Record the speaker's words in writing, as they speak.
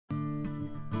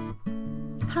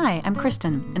Hi, I'm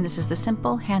Kristen, and this is the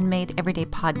Simple Handmade Everyday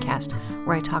Podcast,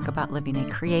 where I talk about living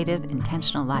a creative,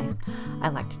 intentional life. I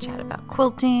like to chat about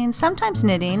quilting, sometimes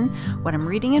knitting, what I'm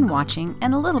reading and watching,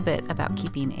 and a little bit about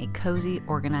keeping a cozy,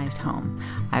 organized home.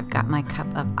 I've got my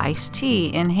cup of iced tea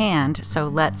in hand, so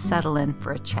let's settle in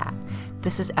for a chat.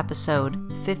 This is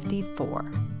episode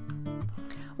 54.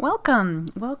 Welcome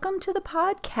to the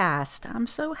podcast. I'm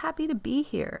so happy to be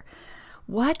here.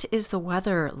 What is the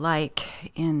weather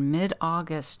like in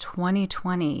mid-August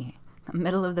 2020, the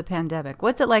middle of the pandemic?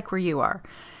 What's it like where you are?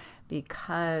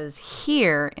 Because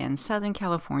here in Southern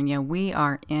California, we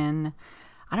are in,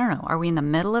 I don't know, are we in the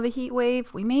middle of a heat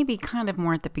wave? We may be kind of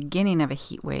more at the beginning of a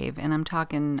heat wave, and I'm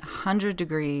talking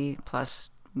 100-degree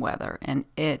plus weather, and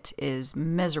it is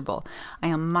miserable. I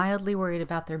am mildly worried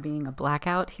about there being a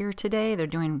blackout here today. They're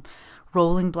doing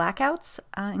rolling blackouts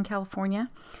in California,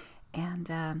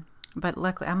 and but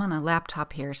luckily, I'm on a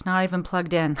laptop here. It's not even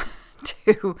plugged in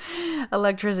to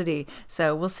electricity.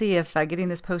 So we'll see if getting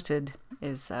this posted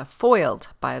is foiled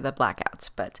by the blackouts.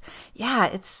 But yeah,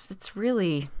 it's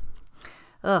really,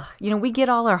 we get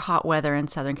all our hot weather in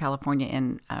Southern California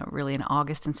in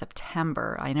August and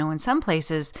September. I know in some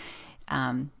places,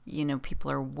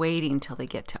 people are waiting till they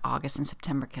get to August and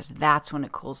September because that's when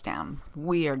it cools down.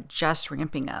 We are just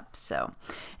ramping up. So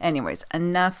anyways,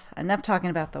 enough talking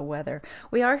about the weather.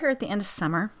 We are here at the end of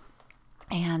summer,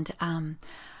 and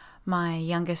my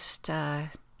youngest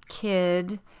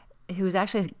kid, who's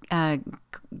actually going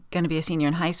to be a senior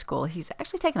in high school, he's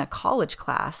actually taking a college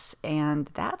class, and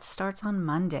that starts on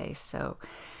Monday. So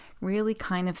really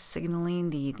kind of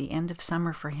signaling the end of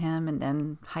summer for him, and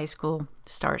then high school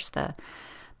starts the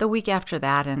week after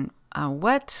that. And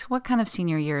what kind of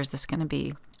senior year is this going to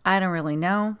be? I don't really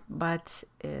know, but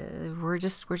we're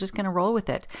just going to roll with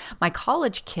it. My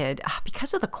college kid,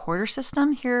 because of the quarter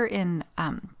system here in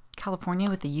California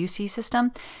with the UC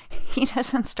system, he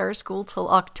doesn't start school till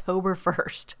October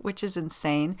 1st, which is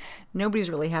insane. Nobody's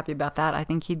really happy about that. I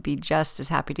think he'd be just as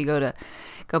happy to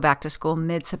go back to school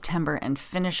mid-September and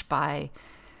finish by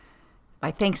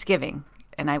Thanksgiving.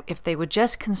 And if they would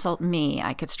just consult me,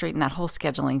 I could straighten that whole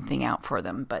scheduling thing out for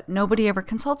them. But nobody ever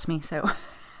consults me, so.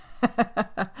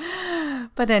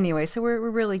 But anyway, so we're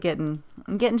really getting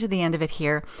to the end of it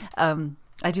here.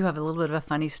 I do have a little bit of a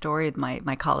funny story.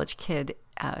 My college kid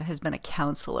has been a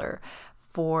counselor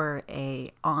for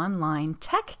a online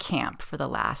tech camp for the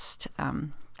last,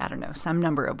 some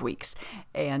number of weeks.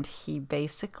 And he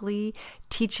basically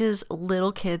teaches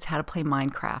little kids how to play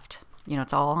Minecraft.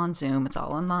 It's all on Zoom. It's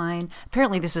all online.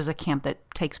 Apparently, this is a camp that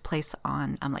takes place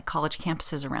on like college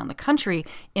campuses around the country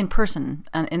in person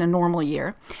in a normal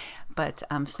year. But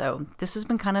so this has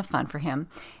been kind of fun for him.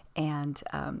 And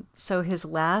so his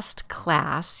last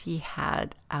class, he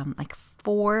had like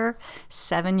 4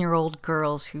 7-year-old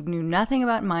girls who knew nothing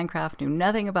about Minecraft, knew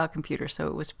nothing about computers. So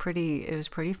it was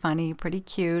pretty funny, pretty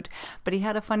cute. But he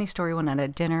had a funny story one night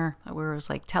at dinner where it was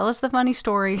like, tell us the funny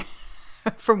story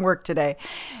from work today.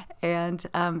 And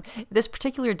this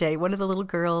particular day, one of the little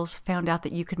girls found out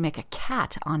that you could make a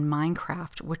cat on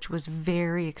Minecraft, which was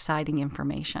very exciting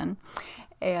information.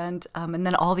 And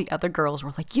then all the other girls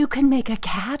were like, you can make a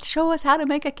cat? Show us how to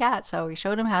make a cat. So he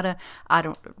showed him how to,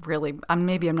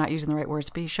 maybe I'm not using the right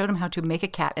words, but he showed him how to make a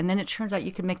cat. And then it turns out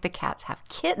you can make the cats have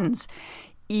kittens.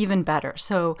 Even better.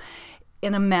 So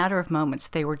in a matter of moments,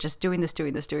 they were just doing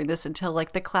this until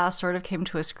like the class sort of came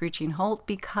to a screeching halt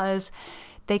because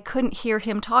they couldn't hear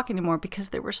him talk anymore because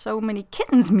there were so many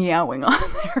kittens meowing on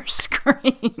their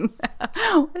screen,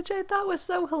 which I thought was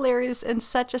so hilarious and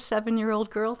such a 7-year-old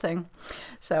girl thing.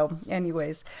 So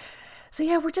anyways, so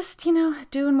yeah, we're just,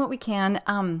 doing what we can.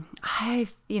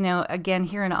 Again,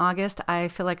 here in August, I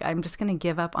feel like I'm just going to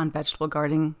give up on vegetable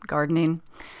gardening.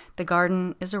 The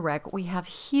garden is a wreck. We have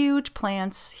huge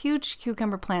plants, huge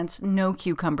cucumber plants, no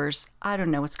cucumbers. I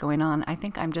don't know what's going on. I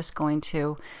think I'm just going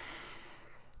to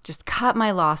just cut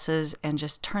my losses and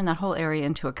just turn that whole area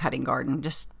into a cutting garden.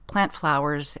 Just plant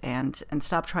flowers and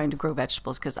stop trying to grow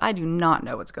vegetables because I do not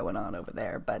know what's going on over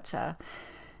there. But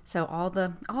so all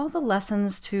the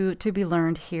lessons to be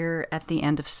learned here at the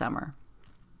end of summer.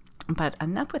 But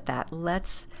enough with that.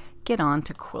 Let's get on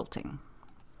to quilting.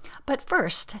 But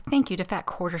first, thank you to Fat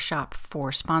Quarter Shop for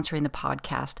sponsoring the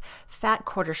podcast. Fat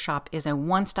Quarter Shop is a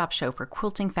one-stop show for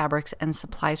quilting fabrics and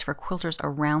supplies for quilters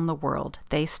around the world.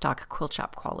 They stock quilt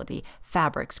shop quality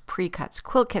fabrics, pre-cuts,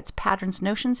 quilt kits, patterns,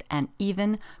 notions, and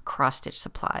even cross-stitch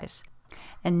supplies.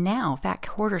 And now Fat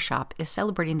Quarter Shop is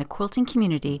celebrating the quilting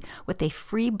community with a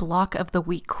free block of the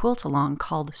week quilt along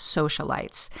called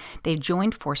Socialites. They've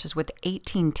joined forces with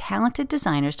 18 talented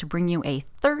designers to bring you a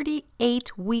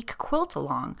 38-week quilt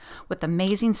along with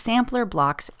amazing sampler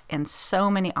blocks and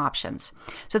so many options.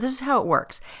 So this is how it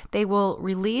works. They will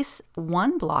release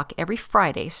one block every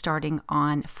Friday starting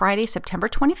on Friday, September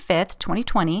 25th,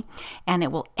 2020, and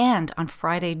it will end on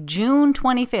Friday, June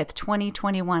 25th,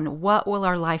 2021. What will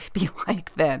our life be like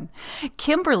then?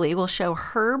 Kimberly will show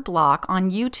her block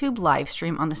on YouTube live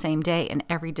stream on the same day, and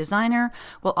every designer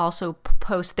will also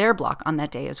post their block on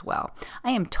that day as well.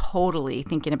 I am totally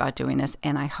thinking about doing this,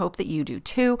 and I hope that you do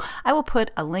too. I will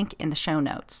put a link in the show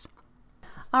notes.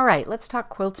 All right, let's talk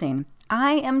quilting.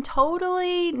 I am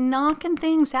totally knocking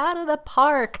things out of the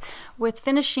park with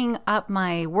finishing up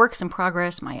my works in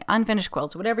progress, my unfinished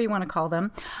quilts, whatever you want to call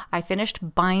them. I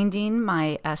finished binding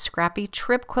my scrappy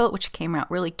trip quilt, which came out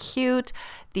really cute.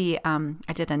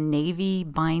 I did a navy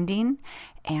binding,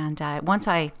 and once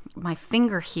my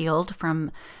finger healed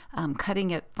from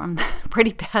cutting it from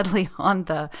pretty badly on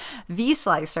the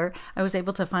V-slicer, I was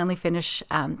able to finally finish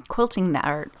quilting that,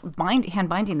 or hand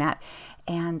binding that.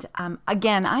 And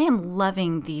again, I am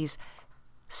loving these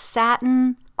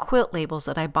satin quilt labels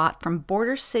that I bought from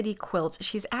Border City Quilts.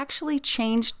 She's actually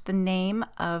changed the name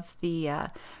of the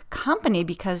company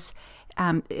because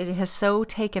it has so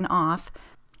taken off.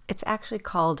 It's actually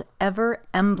called Ever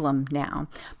Emblem now.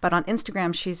 But on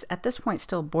Instagram, she's at this point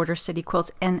still Border City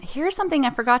Quilts. And here's something I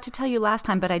forgot to tell you last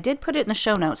time, but I did put it in the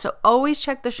show notes. So always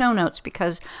check the show notes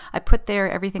because I put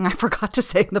there everything I forgot to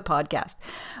say in the podcast.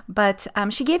 But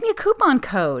she gave me a coupon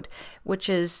code, which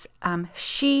is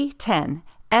SHE10.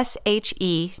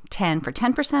 SHE10 for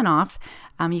 10% off.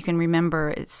 You can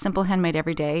remember it's Simple Handmade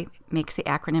Everyday, makes the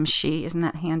acronym SHE. Isn't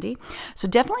that handy? So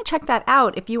definitely check that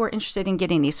out if you are interested in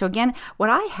getting these. So again,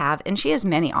 what I have, and she has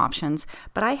many options,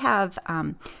 but I have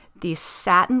these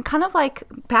satin, kind of like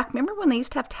back, remember when they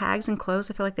used to have tags in clothes?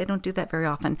 I feel like they don't do that very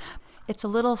often. It's a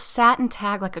little satin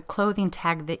tag, like a clothing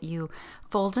tag that you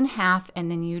fold in half and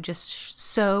then you just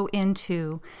sew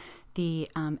into the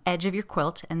edge of your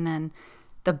quilt, and then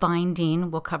the binding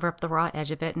will cover up the raw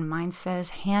edge of it. And mine says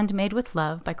Handmade with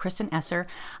Love by Kristen Esser.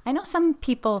 I know some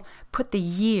people put the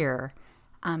year,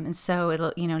 and so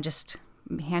it'll, just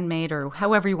handmade or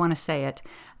however you want to say it,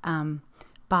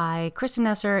 by Kristen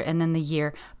Esser and then the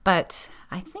year. But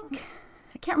I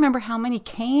can't remember how many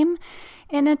came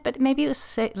in it, but maybe it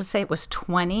was, let's say it was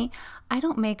 20. I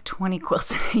don't make 20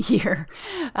 quilts in a year,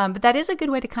 but that is a good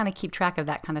way to kind of keep track of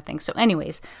that kind of thing. So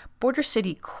anyways, Border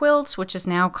City Quilts, which is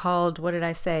now called, what did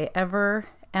I say, Ever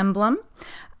Emblem,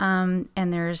 and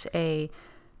there's a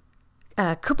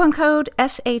coupon code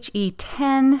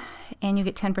SHE10, and you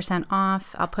get 10%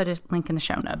 off. I'll put a link in the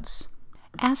show notes.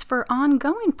 As for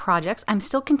ongoing projects, I'm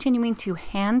still continuing to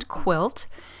hand quilt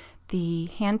the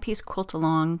hand piece quilt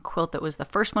along quilt that was the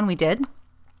first one we did,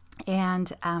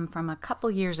 and from a couple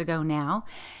years ago now.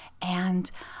 And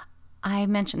I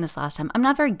mentioned this last time, I'm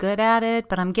not very good at it,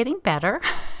 but I'm getting better,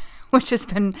 which has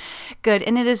been good.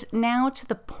 And it is now to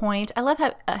the point, I love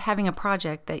having a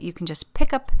project that you can just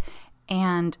pick up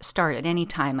and start at any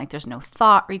time. Like there's no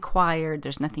thought required,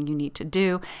 there's nothing you need to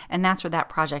do. And that's where that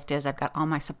project is. I've got all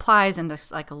my supplies in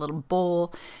this like a little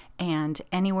bowl, and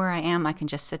anywhere I am, I can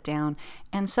just sit down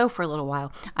and sew for a little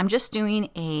while. I'm just doing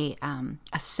a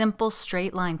simple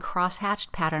straight line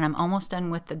cross-hatched pattern. I'm almost done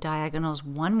with the diagonals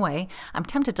one way. I'm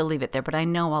tempted to leave it there, but I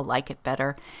know I'll like it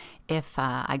better if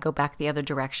I go back the other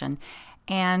direction.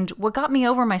 And what got me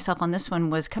over myself on this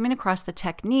one was coming across the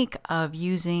technique of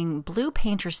using blue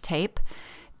painter's tape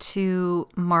to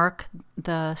mark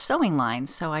the sewing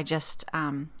lines. So I just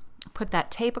put that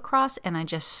tape across and I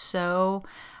just sew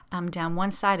down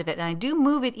one side of it, and I do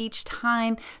move it each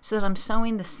time so that I'm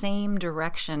sewing the same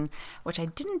direction, which I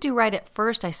didn't do right at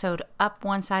first. I sewed up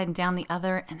one side and down the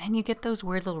other, and then you get those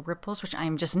weird little ripples, which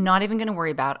I'm just not even going to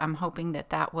worry about. I'm hoping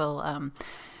that will,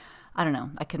 I don't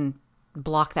know, I can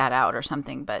block that out or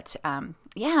something. But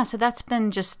yeah, so that's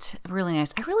been just really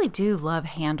nice. I really do love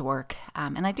handwork,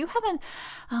 and I do have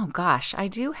I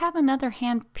do have another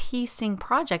hand piecing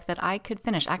project that I could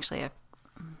finish. Actually,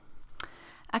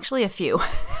 a few,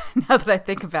 now that I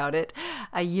think about it.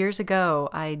 Years ago,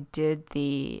 I did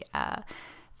the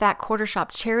Fat Quarter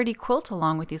Shop charity quilt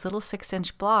along with these little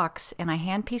 6-inch blocks, and I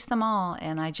hand pieced them all,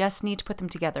 and I just need to put them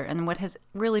together. And what has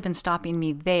really been stopping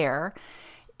me there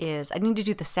is I need to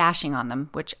do the sashing on them,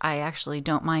 which I actually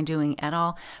don't mind doing at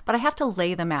all, but I have to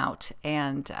lay them out,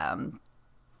 and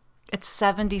it's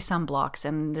 70 some blocks,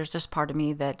 and there's just part of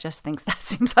me that just thinks that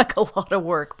seems like a lot of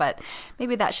work, but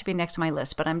maybe that should be next to my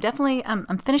list. But I'm definitely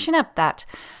I'm finishing up that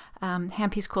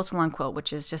hand-piece quilt-along quilt,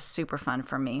 which is just super fun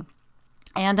for me.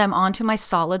 And I'm on to my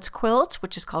solids quilt,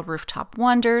 which is called Rooftop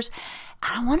Wonders.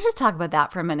 And I wanted to talk about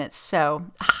that for a minute. So,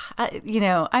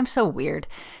 I'm so weird.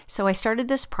 So I started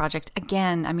this project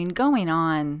again, going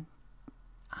on,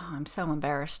 I'm so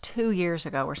embarrassed, 2 years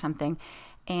ago or something.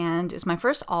 And it was my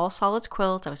first all solids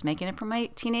quilt. I was making it for my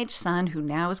teenage son, who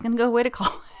now is going to go away to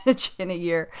college in a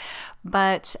year.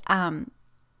 But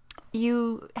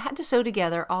you had to sew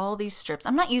together all these strips.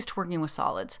 I'm not used to working with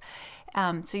solids.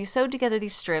 So you sewed together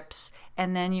these strips,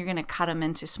 and then you're going to cut them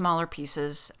into smaller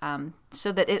pieces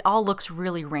so that it all looks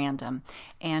really random.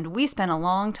 And we spent a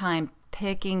long time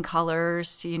picking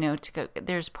colors to go.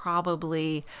 There's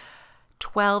probably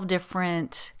 12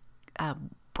 different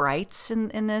brights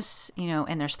in this,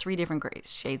 and there's 3 different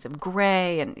shades of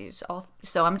gray, and it's all.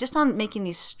 So I'm just on making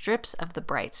these strips of the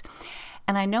brights.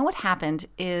 And I know what happened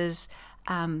is,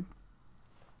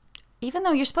 even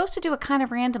though you're supposed to do it kind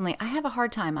of randomly, I have a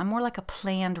hard time. I'm more like a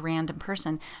planned random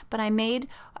person. But I made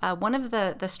one of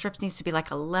the strips needs to be like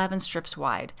 11 strips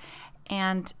wide.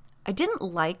 And I didn't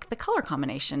like the color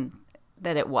combination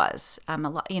that it was. I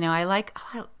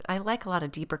like a lot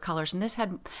of deeper colors. And this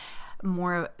had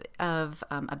more of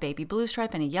a baby blue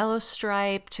stripe and a yellow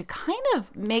stripe to kind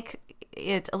of make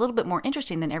it a little bit more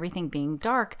interesting than everything being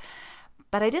dark.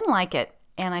 But I didn't like it.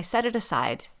 And I set it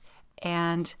aside.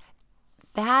 And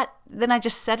then I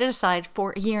just set it aside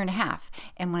for a year and a half.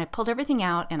 And when I pulled everything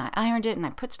out and I ironed it and I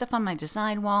put stuff on my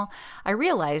design wall, I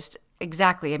realized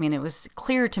exactly, it was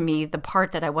clear to me the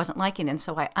part that I wasn't liking. And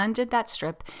so I undid that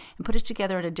strip and put it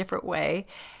together in a different way.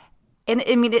 And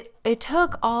it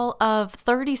took all of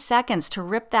 30 seconds to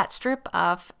rip that strip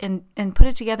off and put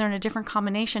it together in a different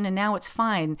combination, and now it's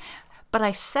fine. But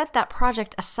I set that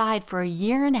project aside for a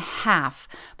year and a half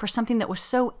for something that was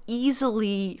so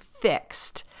easily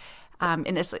fixed.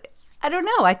 And it's like, I don't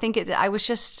know. I think I was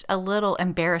just a little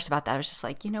embarrassed about that. I was just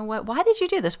like, you know what? Why did you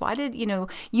do this? Why did,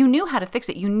 you knew how to fix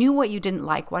it. You knew what you didn't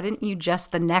like. Why didn't you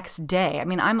just the next day?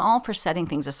 I'm all for setting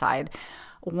things aside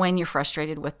when you're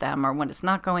frustrated with them or when it's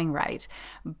not going right.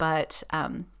 But,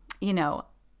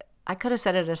 I could have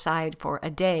set it aside for a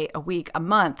day, a week, a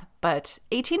month, but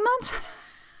 18 months?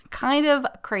 Kind of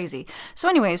crazy. So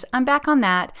anyways, I'm back on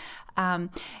that.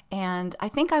 And I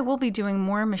think I will be doing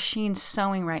more machine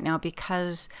sewing right now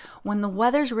because when the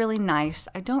weather's really nice,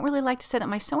 I don't really like to sit at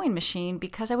my sewing machine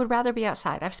because I would rather be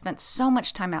outside. I've spent so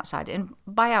much time outside, and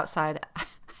by outside,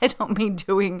 I don't mean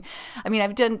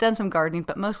I've done some gardening,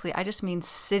 but mostly I just mean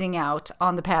sitting out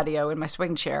on the patio in my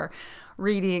swing chair,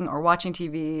 reading or watching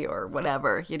TV or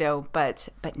whatever, but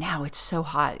now it's so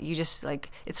hot. You just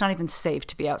it's not even safe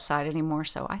to be outside anymore.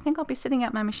 So I think I'll be sitting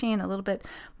at my machine a little bit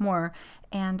more,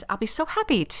 and I'll be so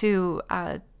happy to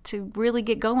really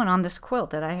get going on this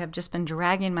quilt that I have just been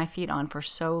dragging my feet on for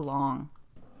so long.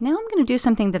 Now I'm going to do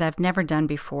something that I've never done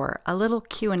before, a little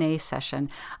Q&A session.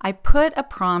 I put a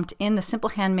prompt in the Simple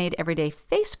Handmade Everyday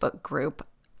Facebook group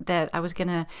that I was going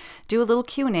to do a little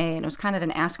Q&A, and it was kind of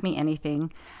an Ask Me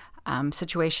Anything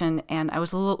situation, and I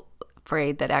was a little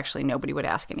afraid that actually nobody would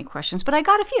ask any questions, but I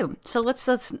got a few. So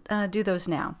let's do those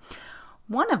now.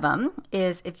 One of them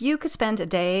is, if you could spend a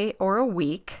day or a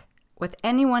week with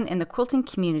anyone in the quilting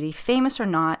community, famous or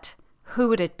not, who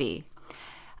would it be?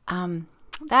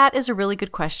 That is a really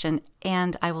good question,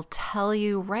 and I will tell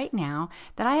you right now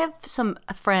that I have some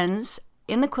friends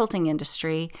in the quilting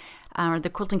industry or the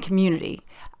quilting community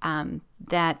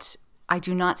that I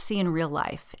do not see in real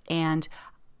life, and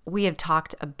we have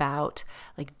talked about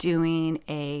doing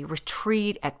a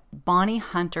retreat at Bonnie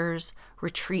Hunter's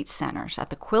retreat centers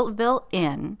at the Quiltville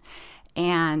Inn,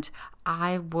 and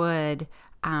I would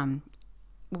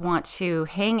want to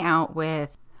hang out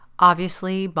with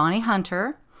obviously Bonnie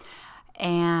Hunter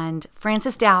and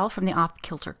Frances Dow from the Off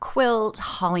Kilter Quilt,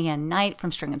 Holly Ann Knight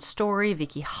from String and Story,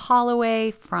 Vicki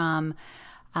Holloway from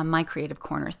My Creative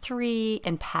Corner 3,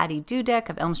 and Patty Dudek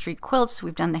of Elm Street Quilts.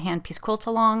 We've done the hand-piece quilt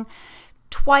along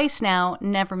twice now,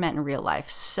 never met in real life.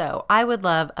 So I would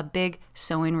love a big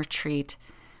sewing retreat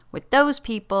with those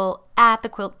people at the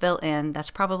Quiltville Inn. That's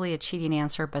probably a cheating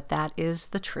answer, but that is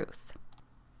the truth.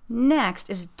 Next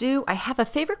is, do I have a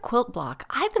favorite quilt block?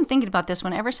 I've been thinking about this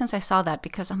one ever since I saw that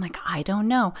because I'm like, I don't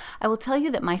know. I will tell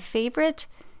you that my favorite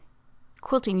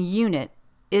quilting unit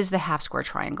is the half square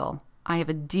triangle. I have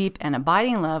a deep and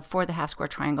abiding love for the half square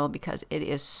triangle because it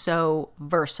is so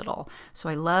versatile. So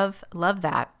I love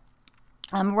that.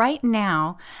 Right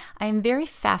now, I am very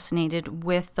fascinated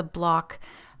with the block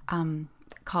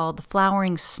called the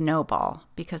Flowering Snowball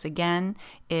because, again,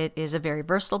 it is a very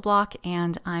versatile block,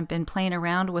 and I've been playing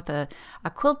around with a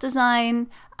quilt design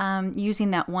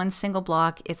using that one single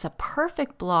block. It's a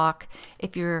perfect block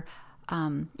if you're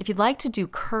if you'd like to do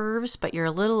curves, but you're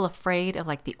a little afraid of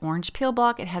like the orange peel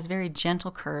block, it has very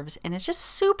gentle curves and it's just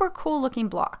super cool looking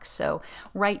blocks. So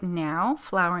right now,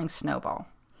 Flowering Snowball.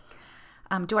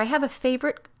 Do I have a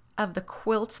favorite of the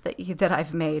quilts that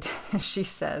I've made? She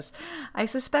says, I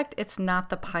suspect it's not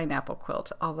the pineapple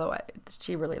quilt, although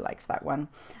she really likes that one.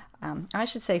 I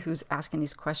should say who's asking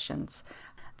these questions.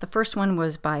 The first one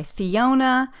was by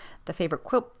Fiona, the favorite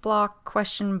quilt block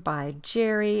question by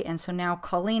Jerry. And so now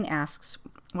Colleen asks,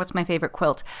 what's my favorite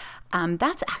quilt?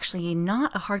 That's actually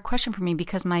not a hard question for me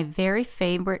because my very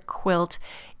favorite quilt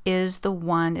is the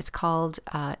one, it's called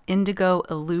Indigo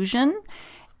Illusion.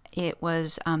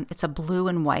 It's a blue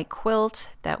and white quilt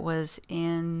that was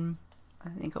in,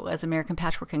 I think it was American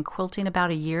Patchwork and Quilting about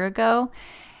a year ago.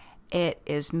 It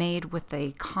is made with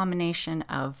a combination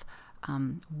of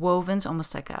wovens,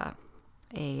 almost like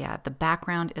the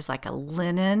background is like a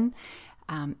linen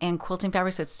and quilting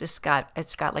fabrics. It's got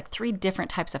like 3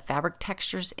 different types of fabric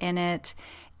textures in it,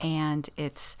 and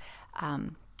it's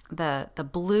the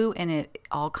blue in it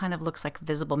all kind of looks like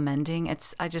visible mending.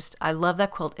 I love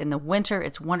that quilt. In the winter,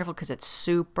 it's wonderful because it's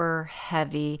super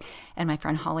heavy, and my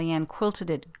friend Holly Ann quilted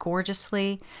it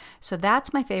gorgeously. So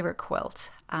that's my favorite quilt.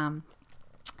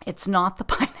 It's not the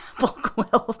pineapple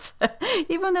quilt,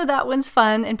 even though that one's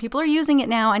fun and people are using it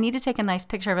now. I need to take a nice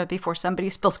picture of it before somebody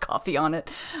spills coffee on it.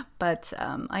 But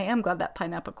I am glad that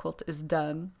pineapple quilt is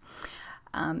done.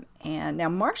 And now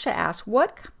Marcia asks,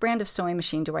 what brand of sewing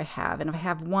machine do I have? And if I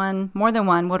have more than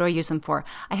one, what do I use them for?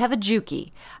 I have a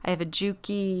Juki. I have a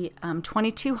Juki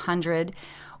 2200,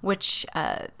 which,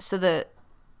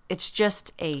 it's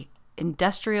just a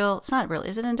industrial, it's not really,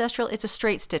 is it industrial? It's a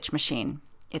straight stitch machine.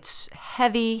 It's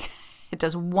heavy, it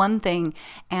does one thing,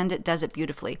 and it does it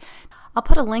beautifully. I'll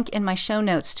put a link in my show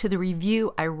notes to the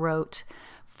review I wrote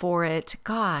for it.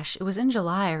 Gosh, it was in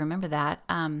July, I remember that.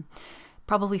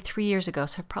 Probably 3 years ago.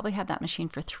 So I've probably had that machine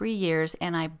for 3 years,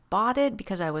 and I bought it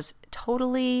because I was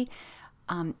totally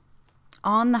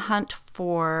on the hunt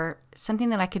for something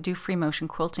that I could do free motion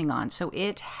quilting on. So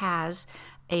it has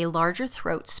a larger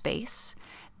throat space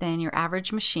than your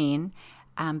average machine,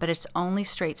 but it's only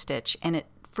straight stitch, and it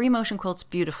free motion quilts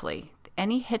beautifully.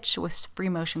 Any hitch with free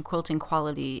motion quilting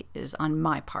quality is on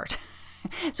my part.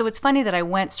 So it's funny that I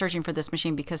went searching for this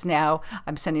machine because now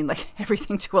I'm sending like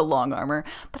everything to a long armor,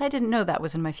 but I didn't know that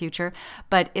was in my future.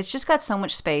 But it's just got so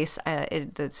much space.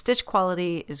 The stitch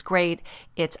quality is great.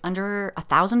 It's under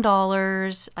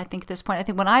 $1,000, I think, at this point. I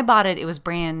think when I bought it, it was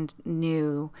brand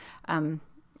new, and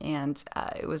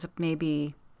it was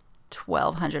maybe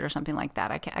 $1,200 or something like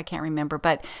that. I can't remember,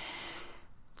 but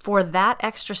for that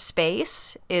extra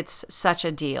space, it's such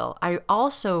a deal. I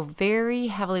also very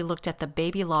heavily looked at the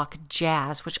Baby Lock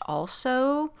Jazz, which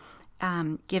also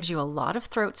gives you a lot of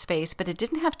throat space, but it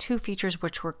didn't have 2 features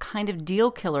which were kind of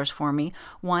deal killers for me.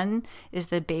 One is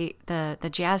the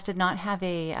Jazz did not have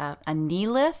a knee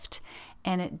lift,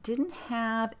 and it didn't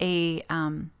have I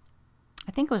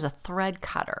think it was a thread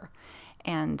cutter.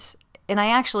 And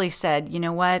I actually said, you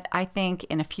know what, I think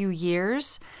in a few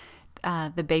years,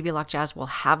 the Baby Lock Jazz will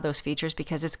have those features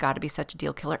because it's got to be such a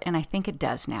deal killer, and I think it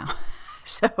does now.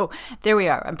 So there we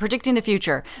are. I'm predicting the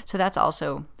future. So that's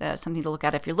also something to look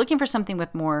at if you're looking for something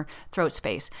with more throat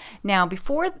space. Now,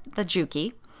 before the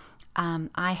Juki,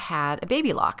 I had a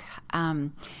Baby Lock.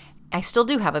 I still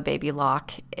do have a Baby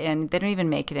Lock, and they don't even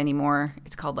make it anymore.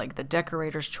 It's called like the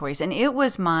Decorator's Choice, and it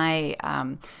was my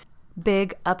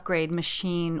big upgrade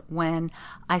machine when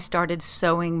I started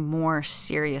sewing more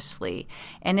seriously.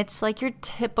 And it's like your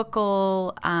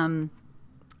typical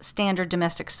standard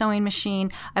domestic sewing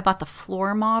machine. I bought the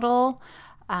floor model,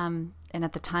 and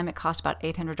at the time it cost about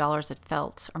 $800. It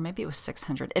felt, or maybe it was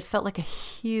 $600. It felt like a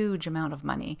huge amount of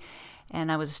money. And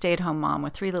I was a stay-at-home mom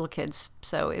with 3 little kids,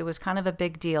 so it was kind of a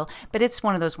big deal. But it's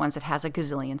one of those ones that has a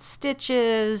gazillion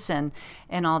stitches and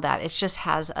all that. It just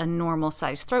has a normal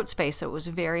size throat space, so it was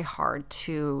very hard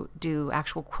to do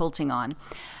actual quilting on.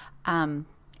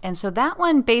 And so that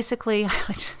one basically, I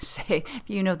like to say, if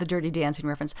you know the Dirty Dancing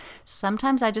reference,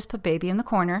 sometimes I just put baby in the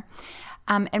corner.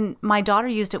 And my daughter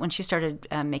used it when she started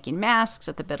making masks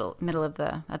at the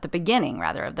beginning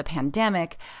of the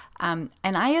pandemic. And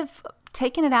I have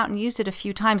taken it out and used it a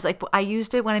few times. Like I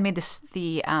used it when I made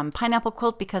the pineapple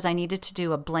quilt because I needed to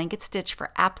do a blanket stitch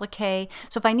for applique.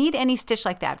 So if I need any stitch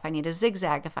like that, if I need a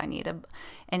zigzag, if I need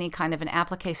any kind of an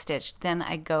applique stitch, then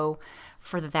I go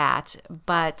for that.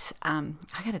 But I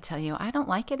got to tell you, I don't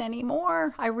like it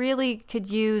anymore. I really could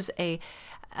use a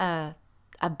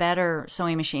a better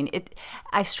sewing machine.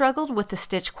 I struggled with the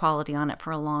stitch quality on it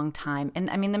for a long time. And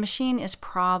I mean, the machine is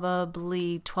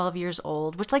probably 12 years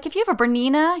old, which like if you have a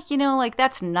Bernina, like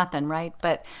that's nothing, right?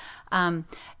 But and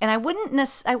I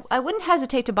wouldn't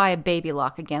hesitate to buy a Baby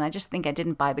Lock again. I just think I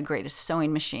didn't buy the greatest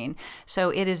sewing machine. So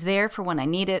it is there for when I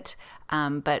need it.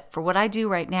 But for what I do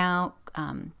right now,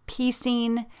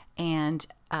 piecing and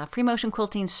free motion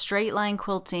quilting, straight line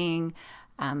quilting,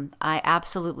 I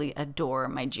absolutely adore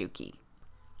my Juki.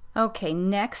 Okay,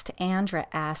 next, Andra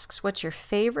asks, what's your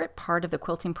favorite part of the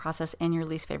quilting process and your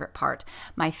least favorite part?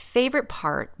 My favorite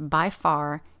part, by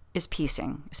far, is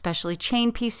piecing, especially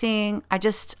chain piecing.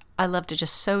 I love to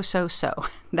just sew.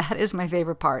 That is my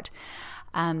favorite part.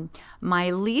 My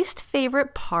least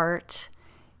favorite part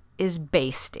is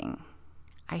basting.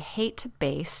 I hate to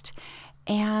baste,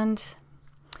 and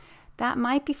that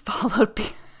might be followed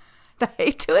by, I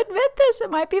hate to admit this, it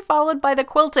might be followed by the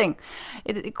quilting.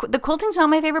 The quilting's not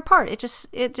my favorite part. It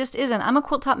just isn't. I'm a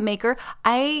quilt top maker.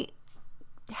 I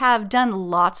have done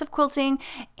lots of quilting,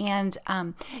 and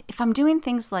if I'm doing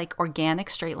things like organic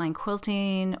straight line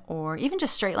quilting or even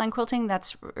just straight line quilting,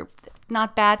 that's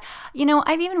not bad.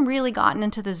 I've even really gotten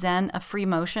into the zen of free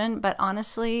motion, but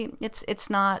honestly, it's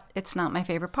not my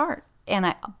favorite part.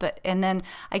 And then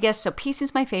I guess so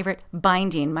piecing's my favorite.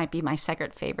 Binding might be my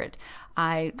second favorite.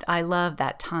 I love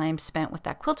that time spent with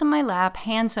that quilt in my lap,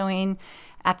 hand sewing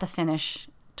at the finish.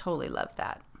 Totally love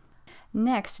that.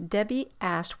 Next, Debbie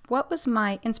asked, what was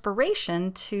my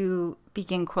inspiration to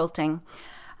begin quilting?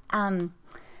 I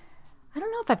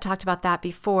don't know if I've talked about that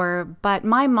before, but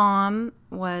my mom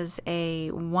was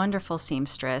a wonderful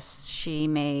seamstress. She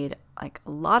made like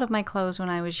a lot of my clothes when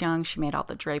I was young. She made all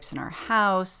the drapes in our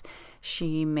house.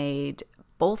 She made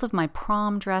both of my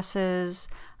prom dresses.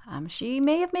 She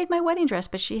may have made my wedding dress,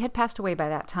 but she had passed away by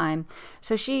that time.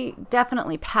 So she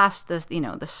definitely passed this,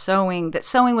 the sewing, that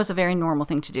sewing was a very normal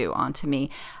thing to do onto me.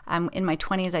 In my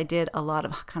 20s, I did a lot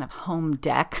of kind of home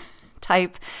dec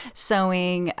type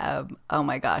sewing. Oh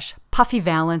my gosh, puffy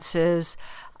valances,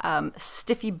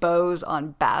 stiffy bows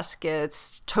on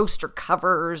baskets, toaster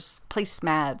covers,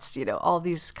 placemats, all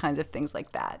these kinds of things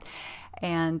like that.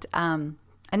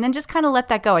 And then just kind of let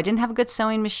that go. I didn't have a good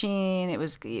sewing machine. It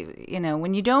was,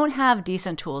 when you don't have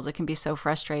decent tools, it can be so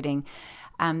frustrating.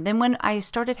 Then when I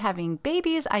started having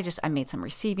babies, I made some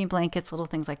receiving blankets, little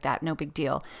things like that. No big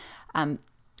deal.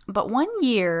 But one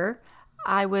year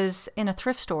I was in a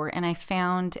thrift store and I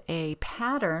found a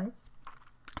pattern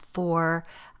for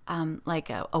like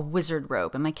a wizard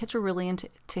robe. And my kids were really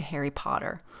into Harry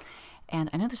Potter. And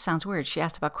I know this sounds weird. She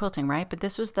asked about quilting, right? But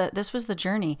this was the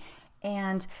journey.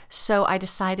 And so I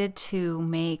decided to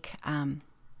make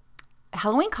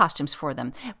Halloween costumes for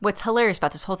them. What's hilarious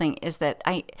about this whole thing is that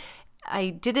I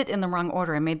did it in the wrong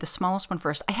order. I made the smallest one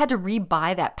first. I had to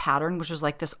rebuy that pattern, which was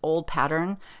like this old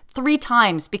pattern, 3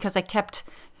 times because I kept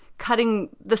cutting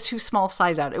the too small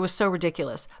size out. It was so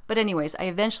ridiculous. But anyways, I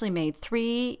eventually made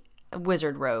 3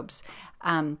 wizard robes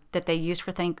that they used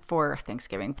for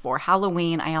Thanksgiving, for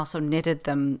Halloween. I also knitted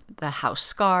them the house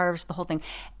scarves, the whole thing.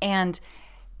 And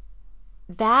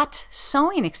that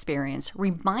sewing experience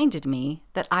reminded me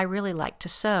that I really like to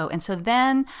sew. And so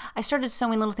then I started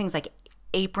sewing little things like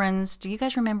aprons. Do you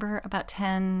guys remember about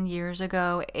 10 years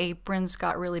ago, aprons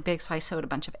got really big? So I sewed a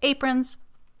bunch of aprons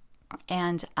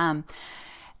and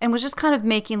was just kind of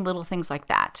making little things like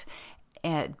that.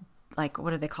 Like,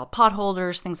 what are they called? Pot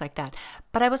holders, things like that.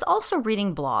 But I was also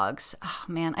reading blogs. Oh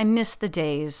man, I miss the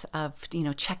days of,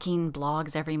 checking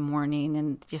blogs every morning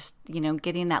and just,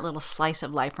 getting that little slice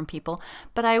of life from people.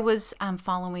 But I was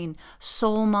following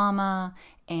Soul Mama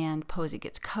and Posy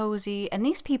Gets Cozy. And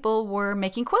these people were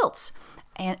making quilts.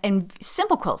 And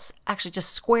simple quilts, actually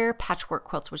just square patchwork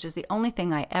quilts, which is the only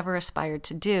thing I ever aspired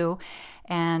to do.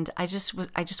 And I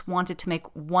just wanted to make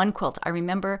one quilt. I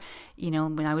remember,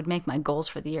 when I would make my goals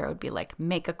for the year, I would be like,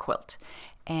 make a quilt.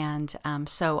 And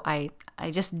so I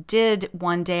just did.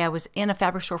 One day I was in a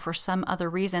fabric store for some other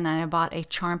reason, and I bought a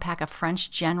charm pack of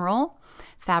French General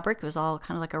fabric. It was all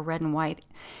kind of like a red and white.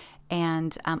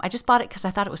 And I just bought it because I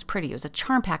thought it was pretty. It was a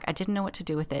charm pack. I didn't know what to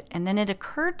do with it. And then it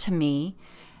occurred to me,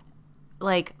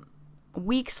 like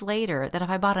weeks later, that if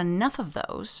I bought enough of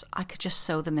those, I could just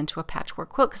sew them into a patchwork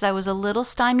quilt because I was a little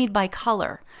stymied by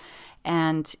color.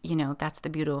 And, that's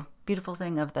the beautiful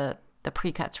thing of the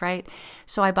pre-cuts, right?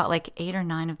 So I bought like 8 or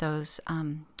 9 of those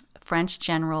French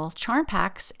General charm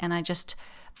packs, and I just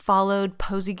followed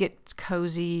Posy Gets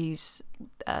Cozy's.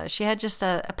 She had just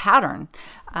a pattern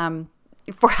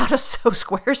for how to sew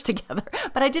squares together.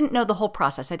 But I didn't know the whole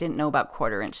process. I didn't know about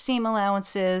 1/4-inch seam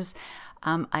allowances.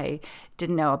 I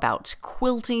didn't know about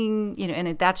quilting,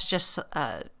 and that's just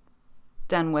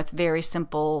done with very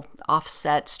simple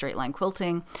offset straight line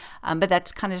quilting. But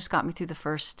that's kind of just got me through the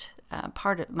first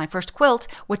part of my first quilt,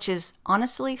 which is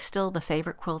honestly still the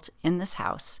favorite quilt in this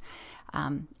house.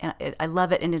 And I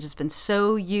love it, and it has been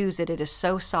so used. It is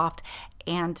so soft.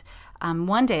 And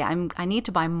one day I need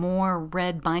to buy more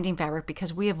red binding fabric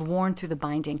because we have worn through the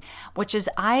binding, which is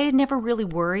I never really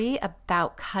worry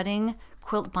about cutting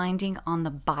quilt binding on the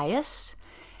bias.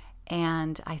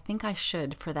 And I think I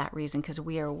should for that reason because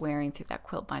we are wearing through that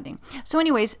quilt binding. So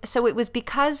anyways, so it was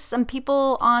because some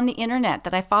people on the internet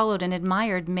that I followed and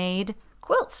admired made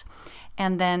quilts.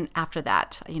 And then after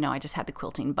that, I just had the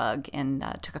quilting bug and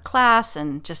took a class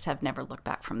and just have never looked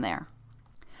back from there.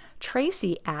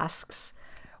 Tracy asks,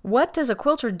 what does a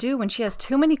quilter do when she has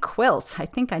too many quilts? I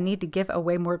think I need to give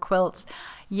away more quilts.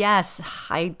 Yes,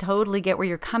 I totally get where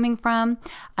you're coming from.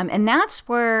 And that's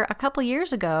where a couple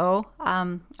years ago,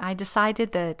 I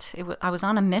decided that I was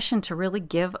on a mission to really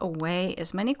give away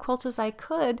as many quilts as I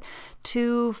could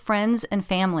to friends and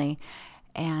family.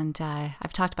 And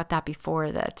I've talked about that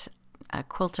before, that a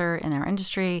quilter in our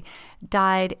industry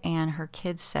died, and her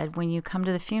kids said, when you come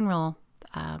to the funeral,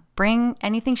 bring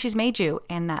anything she's made you.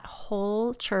 And that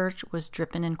whole church was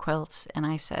dripping in quilts. And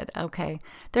I said, okay,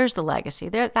 there's the legacy.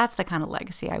 That's the kind of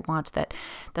legacy I want, that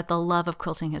the love of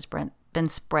quilting has been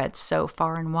spread so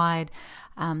far and wide.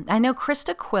 I know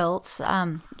Krista Quilts,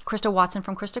 Krista Watson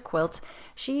from Krista Quilts.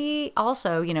 She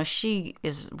also, she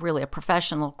is really a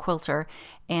professional quilter,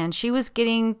 and she was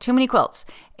getting too many quilts.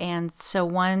 And so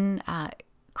one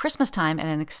Christmas time at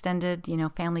an extended,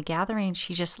 family gathering,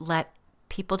 she just let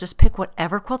people just pick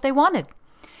whatever quilt they wanted.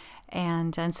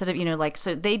 And instead of,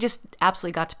 so they just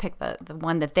absolutely got to pick the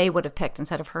one that they would have picked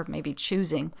instead of her maybe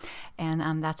choosing.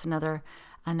 And that's another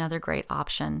great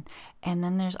option. And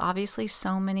then there's obviously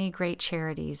so many great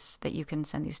charities that you can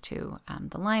send these to.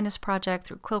 The Linus Project,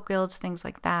 through Quilt Guilds, things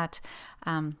like that.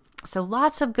 So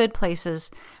lots of good places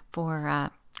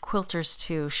for quilters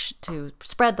to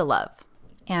spread the love.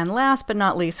 And last but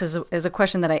not least is a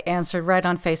question that I answered right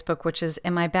on Facebook, which is,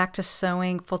 am I back to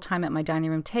sewing full-time at my dining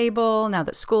room table now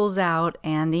that school's out?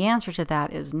 And the answer to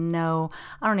that is no.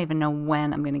 I don't even know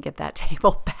when I'm going to get that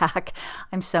table back.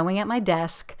 I'm sewing at my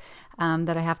desk.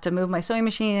 That I have to move my sewing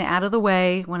machine out of the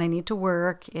way when I need to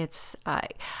work. I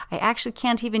actually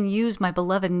can't even use my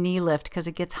beloved knee lift because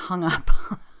it gets hung up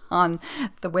on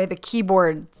the way the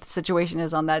keyboard situation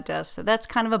is on that desk. So that's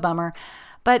kind of a bummer.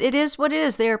 But it is what it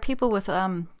is. There are people with,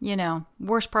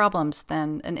 worse problems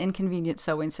than an inconvenient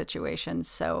sewing situation.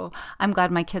 So I'm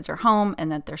glad my kids are home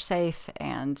and that they're safe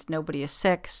and nobody is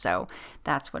sick. So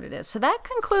that's what it is. So that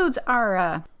concludes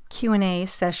our Q&A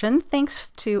session. Thanks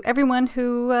to everyone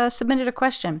who submitted a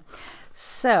question.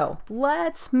 So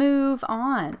let's move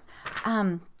on.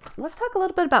 Let's talk a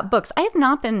little bit about books. I have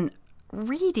not been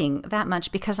reading that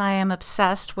much because I am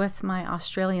obsessed with my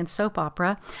Australian soap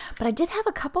opera, but I did have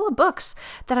a couple of books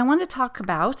that I wanted to talk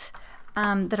about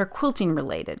that are quilting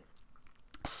related.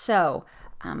 So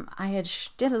I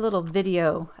did a little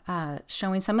video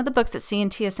showing some of the books that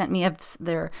C&T has sent me of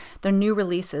their new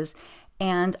releases.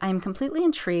 And I'm completely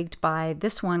intrigued by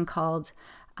this one called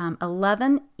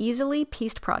 11 Easily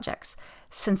Pieced Projects,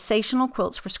 Sensational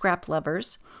Quilts for Scrap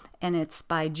Lovers. And it's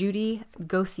by Judy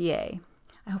Gauthier.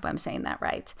 I hope I'm saying that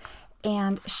right.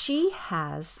 And she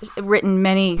has written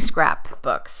many scrap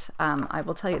books. I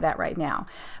will tell you that right now.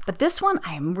 But this one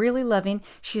I am really loving.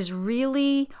 She's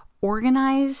really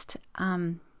organized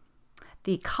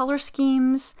the color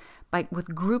schemes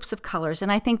with groups of colors.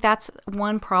 And I think that's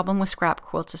one problem with scrap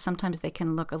quilts, is sometimes they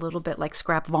can look a little bit like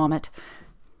scrap vomit.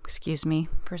 Excuse me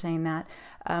for saying that.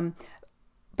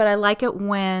 But I like it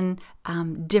when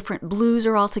different blues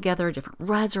are all together, different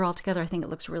reds are all together. I think it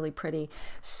looks really pretty.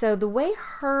 So the way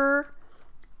her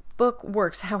book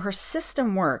works, how her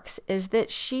system works, is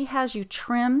that she has you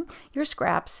trim your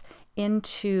scraps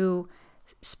into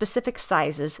specific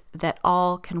sizes that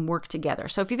all can work together.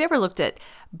 So if you've ever looked at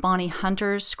Bonnie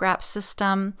Hunter's scrap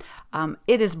system,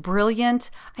 it is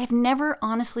brilliant. I have never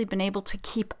honestly been able to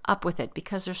keep up with it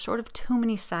because there's sort of too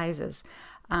many sizes.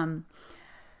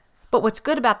 But what's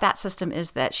good about that system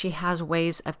is that she has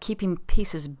ways of keeping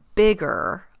pieces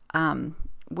bigger,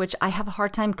 which I have a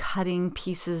hard time cutting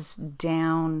pieces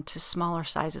down to smaller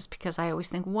sizes because I always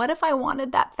think, what if I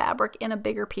wanted that fabric in a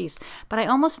bigger piece? But I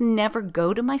almost never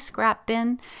go to my scrap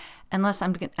bin unless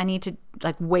I need to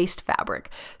waste fabric.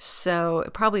 So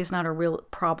it probably is not a real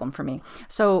problem for me.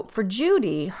 So for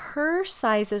Judy, her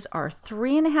sizes are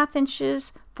 3.5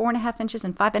 inches, 4.5 inches,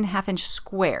 and 5.5 inch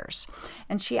squares.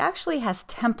 And she actually has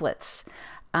templates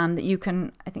that you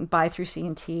can, I think, buy through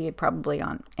C&T, probably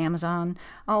on Amazon.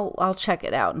 I'll check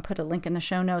it out and put a link in the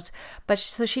show notes. But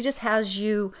so she just has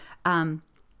you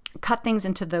cut things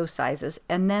into those sizes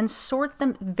and then sort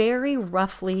them very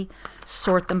roughly,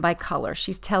 sort them by color.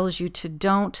 She tells you to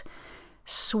don't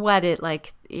sweat it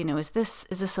like, is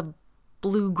this a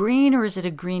blue green or is it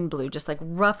a green blue? Just like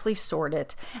roughly sort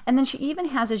it. And then she even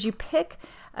has, as you pick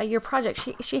your project,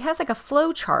 she has like a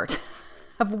flow chart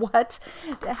of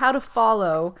how to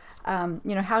follow,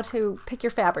 how to pick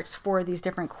your fabrics for these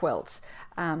different quilts.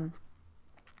 And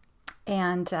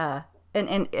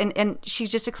she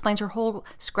just explains her whole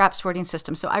scrap sorting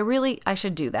system. So I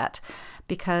should do that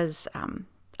because I'm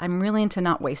really into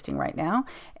not wasting right now.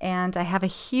 And I have a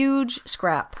huge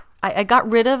scrap. I got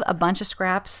rid of a bunch of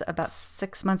scraps about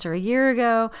 6 months or a year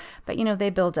ago, but they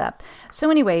build up.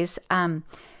 So anyways,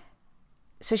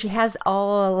 so she has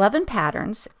all 11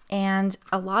 patterns, and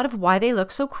a lot of why they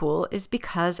look so cool is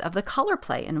because of the color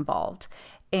play involved.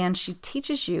 And she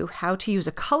teaches you how to use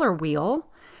a color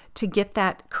wheel to get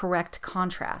that correct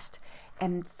contrast.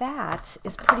 And that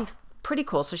is pretty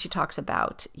cool. So she talks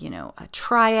about,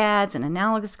 triads and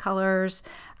analogous colors,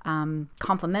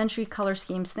 complementary color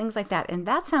schemes, things like that. And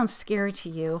that sounds scary to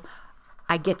you.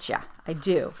 I get you. I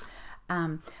do.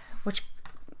 Which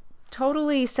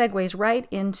totally segues right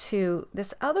into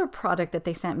this other product that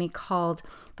they sent me called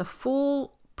the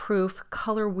Foolproof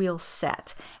Color Wheel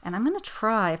Set. And I'm going to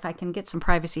try, if I can get some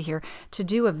privacy here, to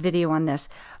do a video on this.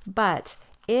 But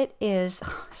it is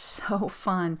so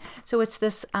fun. So it's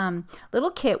this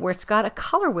little kit where it's got a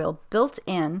color wheel built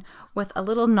in with a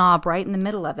little knob right in the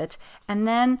middle of it, and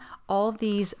then all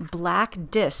these black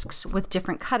discs with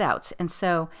different cutouts. And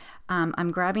so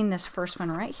I'm grabbing this first one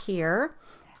right here,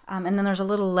 and then there's a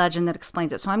little legend that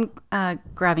explains it. So I'm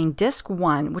grabbing disc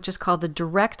 1, which is called the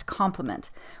Direct Complement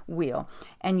Wheel,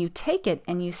 and you take it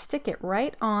and you stick it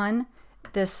right on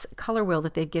this color wheel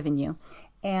that they've given you.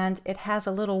 And it has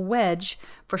a little wedge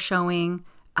for showing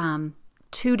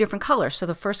 2 different colors. So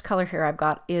the first color here I've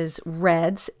got is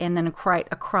reds, and then right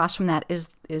across from that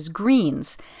is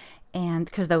greens, and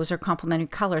because those are complementary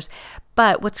colors.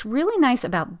 But what's really nice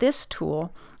about this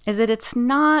tool is that it's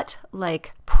not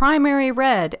like primary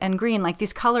red and green, like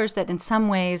these colors that in some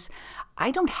ways I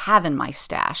don't have in my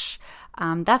stash.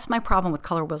 That's my problem with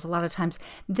color wheels a lot of times.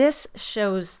 This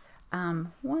shows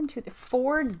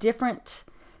 4 different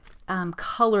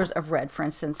colors of red, for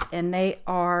instance, and they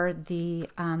are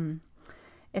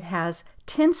it has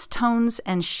tints, tones,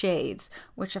 and shades,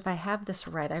 which if I have this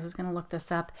right, I was going to look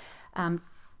this up.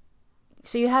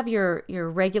 So you have your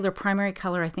regular primary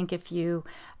color. I think if you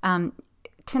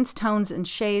tints, tones, and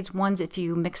shades, one's if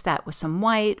you mix that with some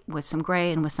white, with some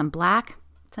gray, and with some black,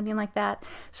 something like that.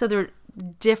 So they're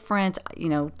different,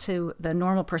 to the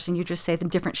normal person, you just say them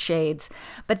different shades.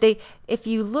 But if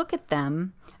you look at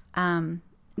them,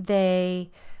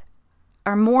 they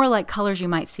are more like colors you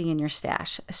might see in your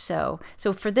stash. So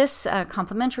for this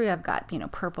complementary, I've got,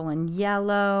 purple and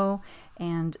yellow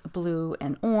and blue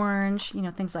and orange,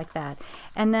 things like that.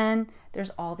 And then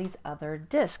there's all these other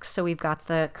discs. So we've got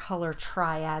the color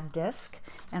triad disc,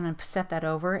 and I'm going to set that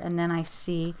over. And then I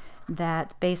see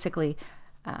that basically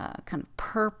kind of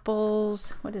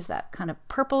purples, what is that? Kind of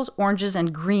purples, oranges,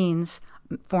 and greens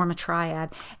form a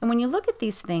triad. And when you look at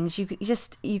these things,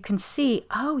 you can see,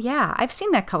 oh yeah, I've seen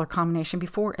that color combination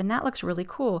before, and that looks really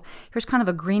cool. Here's kind of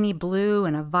a greeny blue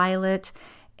and a violet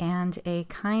and a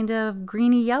kind of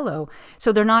greeny yellow.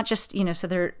 So they're not just, so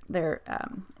they're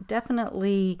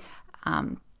definitely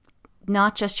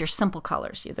not just your simple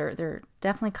colors. They're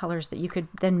definitely colors that you could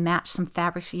then match some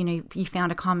fabrics. If you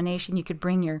found a combination, you could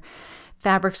bring your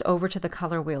fabrics over to the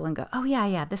color wheel and go, oh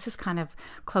yeah, this is kind of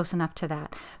close enough to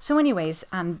that. So anyways,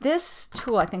 this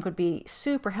tool I think would be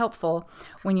super helpful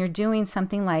when you're doing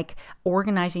something like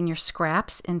organizing your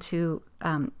scraps into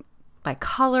by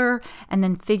color, and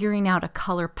then figuring out a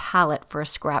color palette for a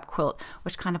scrap quilt,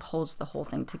 which kind of holds the whole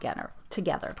thing together.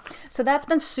 So that's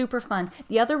been super fun.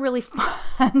 The other really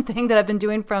fun thing that I've been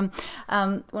doing from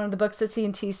one of the books that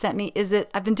C&T sent me is that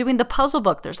I've been doing the puzzle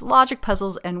book. There's logic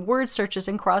puzzles and word searches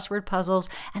and crossword puzzles,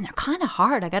 and they're kind of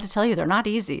hard. I got to tell you, they're not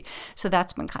easy. So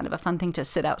that's been kind of a fun thing to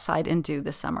sit outside and do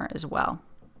this summer as well.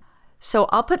 So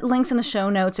I'll put links in the show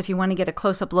notes if you want to get a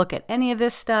close-up look at any of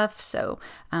this stuff. So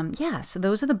so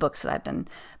those are the books that I've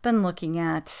been looking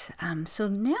at. So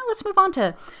now let's move on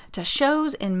to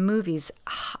shows and movies.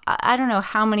 I don't know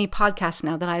how many podcasts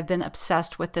now that I've been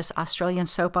obsessed with this Australian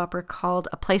soap opera called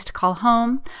A Place to Call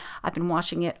Home. I've been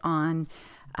watching it on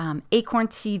Acorn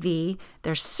TV.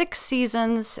 There's 6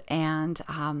 seasons, and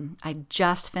I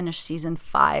just finished season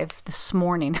 5 this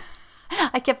morning.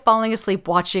 I kept falling asleep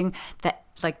watching the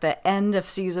like the end of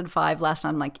season 5 last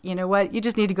night. I'm like, you know what? You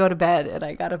just need to go to bed. And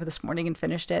I got up this morning and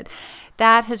finished it.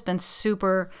 That has been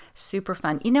super, super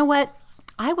fun. You know what?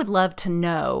 I would love to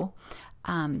know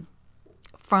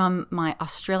from my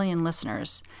Australian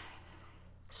listeners,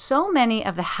 so many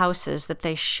of the houses that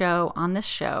they show on this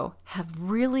show have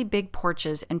really big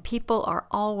porches, and people are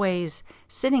always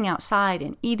sitting outside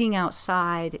and eating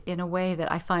outside in a way that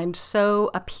I find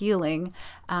so appealing.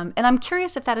 And I'm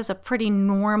curious if that is a pretty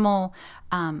normal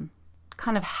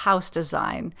kind of house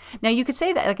design. Now, you could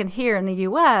say that like in here in the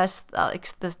U.S.,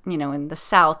 in the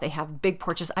South, they have big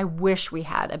porches. I wish we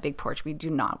had a big porch. We do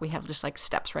not. We have just like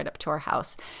steps right up to our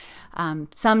house.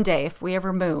 Someday, if we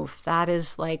ever move, that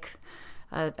is like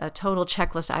a total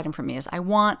checklist item for me is I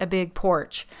want a big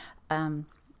porch.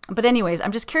 But anyways,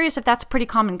 I'm just curious if that's pretty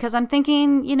common because I'm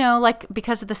thinking, like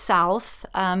because of the South,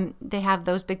 they have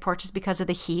those big porches because of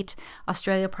the heat.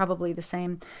 Australia probably the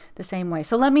same way.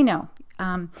 So let me know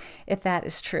if that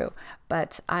is true.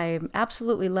 But I'm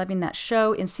absolutely loving that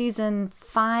show. In season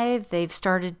 5, they've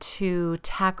started to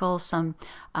tackle some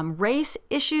race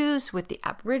issues with the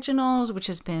Aboriginals, which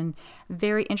has been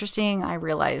very interesting. I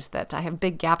realized that I have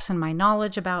big gaps in my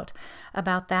knowledge about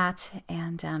that.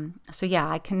 And so yeah,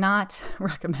 I cannot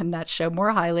recommend that show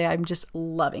more highly. I'm just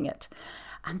loving it.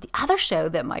 The other show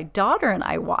that my daughter and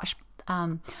I watched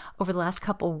over the last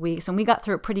couple of weeks, and we got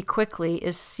through it pretty quickly,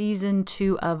 is season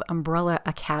 2 of Umbrella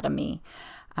Academy.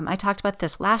 I talked about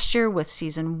this last year with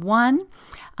season 1.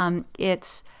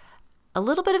 It's a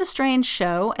little bit of a strange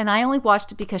show, and I only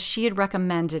watched it because she had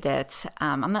recommended it.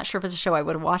 I'm not sure if it's a show I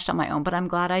would have watched on my own, but I'm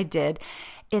glad I did.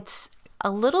 It's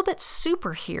a little bit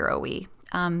superhero-y.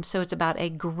 So it's about a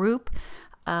group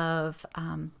of,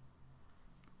 a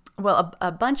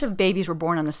bunch of babies were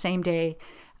born on the same day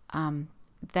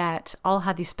that all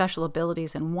had these special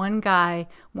abilities, and one guy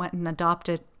went and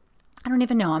adopted, I don't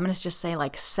even know, I'm going to just say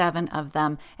like 7 of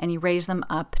them, and he raised them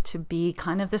up to be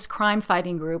kind of this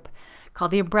crime-fighting group called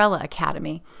the Umbrella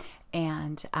Academy.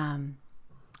 And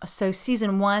so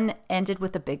season 1 ended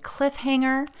with a big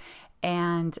cliffhanger,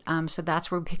 and so that's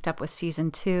where we picked up with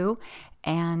season 2.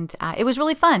 And it was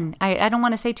really fun. I don't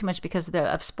want to say too much because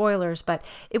of spoilers, but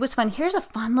it was fun. Here's a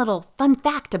fun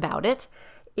fact about it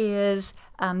is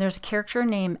there's a character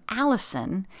named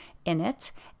Allison in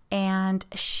it, and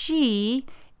she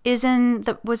was in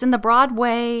the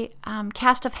Broadway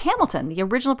cast of Hamilton, the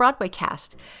original Broadway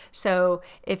cast. So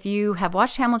if you have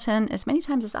watched Hamilton as many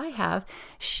times as I have,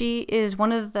 she is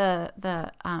one of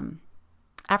the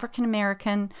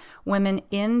African-American women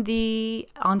in the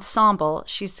ensemble.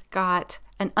 She's got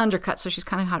an undercut, so she's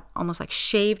kind of got almost like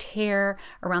shaved hair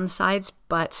around the sides,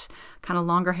 but kind of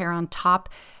longer hair on top.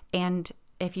 And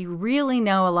if you really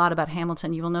know a lot about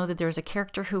Hamilton, you will know that there's a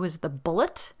character who is the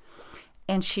Bullet,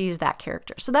 and she's that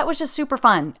character. So that was just super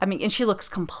fun. I mean, and she looks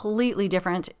completely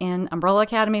different in Umbrella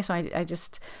Academy, so I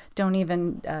just don't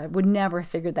even, would never have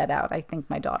figured that out. I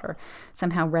think my daughter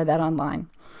somehow read that online.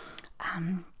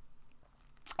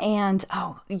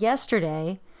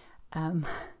 Yesterday,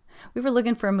 we were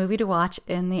looking for a movie to watch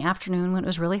in the afternoon when it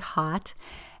was really hot,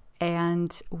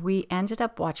 and we ended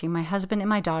up watching, my husband and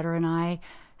my daughter and I,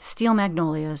 Steel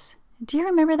Magnolias. Do you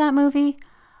remember that movie?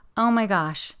 Oh my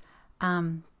gosh.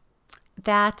 I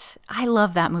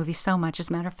love that movie so much. As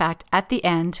a matter of fact, at the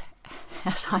end,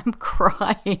 as I'm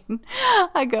crying,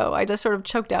 I just sort of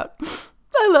choked out.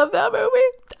 I love that movie.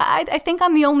 I think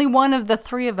I'm the only one of the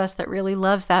 3 of us that really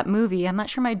loves that movie. I'm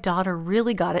not sure my daughter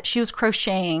really got it. She was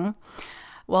crocheting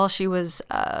while she was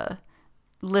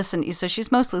listening. So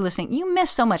she's mostly listening. You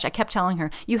miss so much. I kept telling her,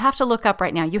 you have to look up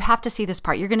right now. You have to see this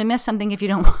part. You're going to miss something if you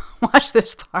don't watch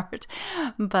this part.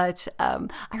 But I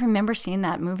remember seeing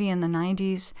that movie in the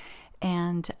 90s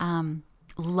and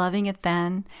loving it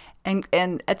then.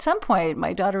 And at some point,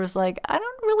 my daughter was like, I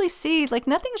don't really see, like,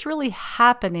 nothing's really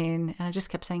happening. And I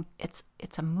just kept saying, it's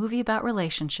a movie about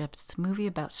relationships. It's a movie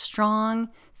about strong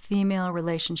female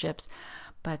relationships.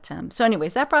 But so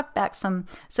anyways, that brought back some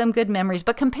good memories.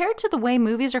 But compared to the way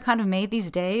movies are kind of made these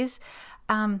days,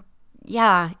 it's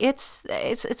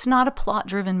not a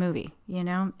plot-driven movie,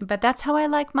 But that's how I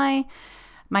like my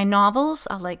novels.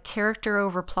 I like character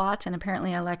over plot, and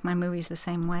apparently I like my movies the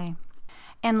same way.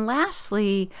 And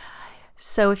lastly,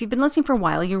 so if you've been listening for a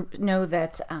while, you know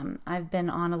that I've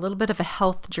been on a little bit of a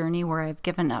health journey where I've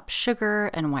given up sugar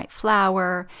and white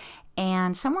flour.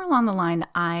 And somewhere along the line,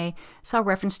 I saw a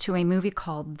reference to a movie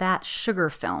called That Sugar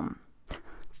Film.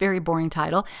 Very boring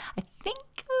title. I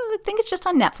think it's just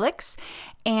on Netflix.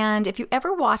 And if you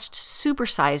ever watched Super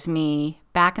Size Me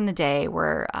back in the day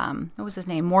where, what was his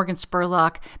name? Morgan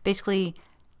Spurlock basically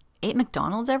ate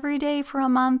McDonald's every day for a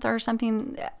month or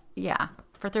something. Yeah.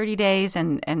 for 30 days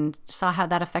and saw how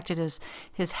that affected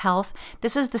his health.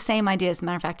 This is the same idea. As a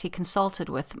matter of fact, he consulted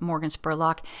with Morgan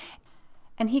Spurlock,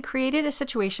 and he created a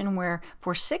situation where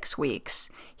for 6 weeks,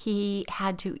 he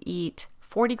had to eat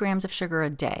 40 grams of sugar a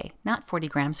day. Not 40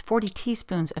 grams, 40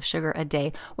 teaspoons of sugar a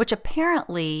day, which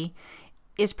apparently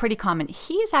is pretty common.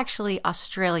 He is actually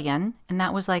Australian, and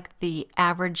that was like the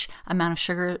average amount of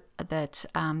sugar that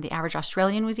the average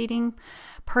Australian was eating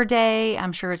per day.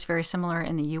 I'm sure it's very similar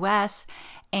in the US.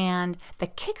 And the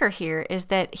kicker here is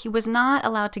that he was not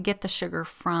allowed to get the sugar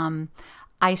from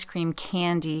ice cream,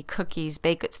 candy, cookies,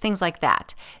 baked goods, things like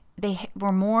that. They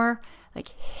were more like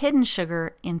hidden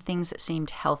sugar in things that seemed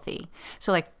healthy.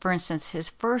 So like, for instance, his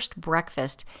first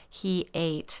breakfast, he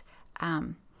ate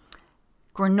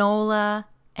granola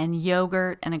and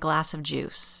yogurt and a glass of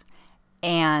juice.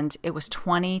 And it was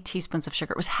 20 teaspoons of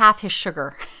sugar. It was half his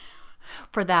sugar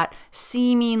for that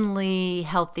seemingly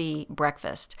healthy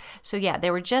breakfast. So yeah,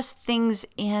 there were just things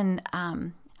in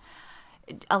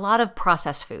a lot of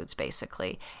processed foods,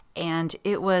 basically. And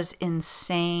it was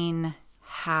insane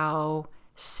how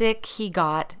sick he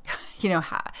got,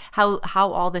 how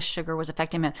all this sugar was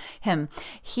affecting him.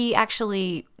 He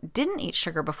actually didn't eat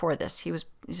sugar before this. He's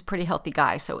a pretty healthy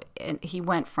guy. So he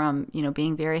went from,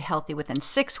 being very healthy within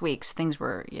 6 weeks. Things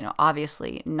were,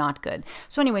 obviously not good.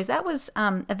 So anyways, that was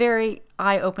a very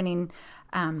eye-opening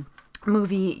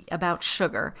movie about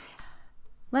sugar.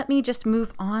 Let me just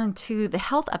move on to the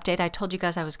health update. I told you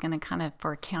guys I was going to kind of,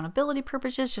 for accountability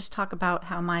purposes, just talk about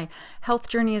how my health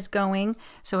journey is going.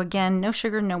 So again, no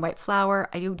sugar, no white flour.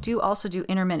 I do also do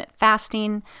intermittent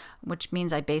fasting, which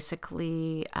means I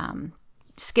basically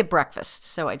skip breakfast.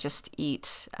 So I just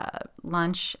eat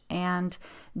lunch and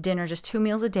dinner, just 2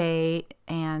 meals a day,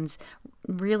 and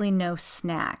really no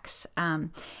snacks.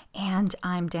 And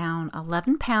I'm down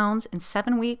 11 pounds in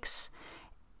 7 weeks,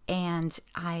 and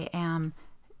I am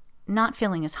not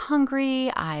feeling as hungry.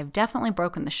 I've definitely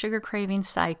broken the sugar craving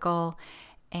cycle,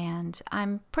 and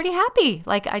I'm pretty happy.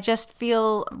 Like, I just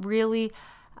feel really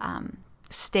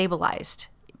stabilized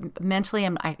mentally.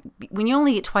 When you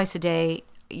only eat twice a day,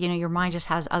 your mind just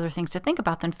has other things to think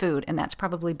about than food, and that's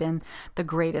probably been the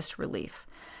greatest relief.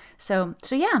 So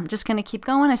yeah, I'm just going to keep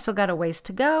going. I still got a ways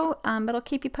to go, but I'll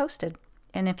keep you posted.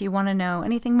 And if you want to know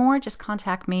anything more, just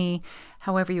contact me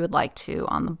however you would like to,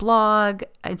 on the blog,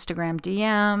 Instagram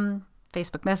DM,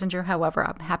 Facebook Messenger, however.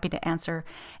 I'm happy to answer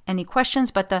any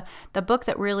questions. But the book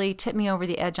that really tipped me over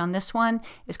the edge on this one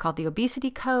is called The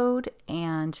Obesity Code,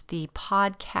 and the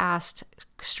podcast,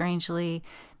 strangely,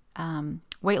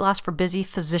 Weight Loss for Busy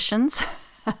Physicians,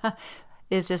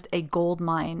 is just a gold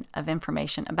mine of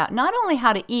information about not only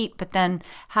how to eat, but then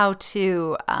how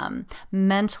to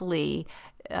mentally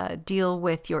deal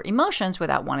with your emotions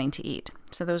without wanting to eat.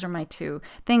 So those are my 2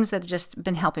 things that have just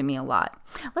been helping me a lot.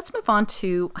 Let's move on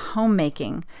to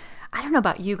homemaking. I don't know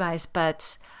about you guys,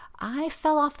 but I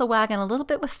fell off the wagon a little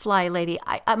bit with Fly Lady.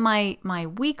 My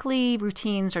weekly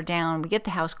routines are down. We get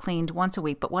the house cleaned once a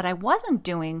week, but what I wasn't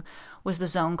doing was the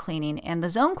zone cleaning. And the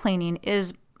zone cleaning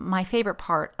is my favorite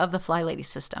part of the Fly Lady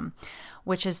system,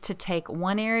 which is to take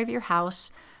one area of your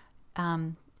house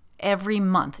every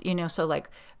month. So like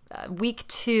week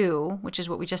 2, which is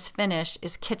what we just finished,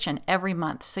 is kitchen every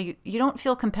month. So you don't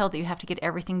feel compelled that you have to get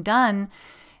everything done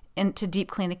and to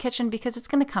deep clean the kitchen, because it's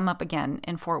going to come up again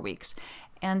in 4 weeks.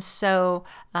 And so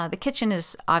the kitchen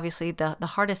is obviously the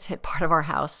hardest hit part of our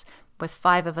house, with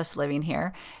 5 of us living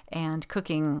here and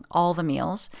cooking all the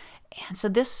meals. And so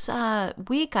this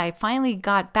week I finally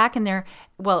got back in there.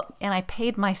 Well, and I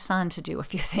paid my son to do a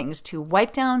few things, to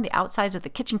wipe down the outsides of the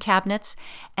kitchen cabinets.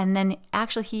 And then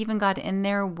actually he even got in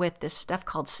there with this stuff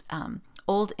called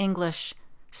Old English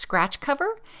scratch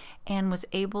cover, and was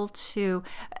able to,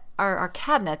 our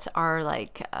cabinets are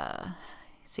like,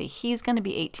 he's going to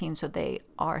be 18, so they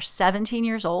are 17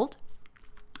 years old.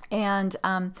 And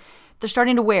they're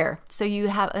starting to wear. So you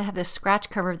have this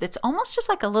scratch cover that's almost just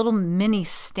like a little mini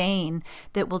stain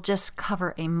that will just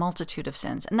cover a multitude of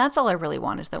sins. And that's all I really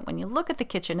want, is that when you look at the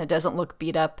kitchen, it doesn't look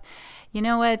beat up. You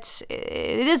know what?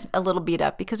 It is a little beat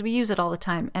up because we use it all the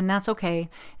time, and that's okay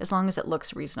as long as it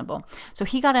looks reasonable. So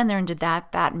he got in there and did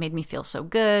that. That made me feel so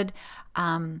good.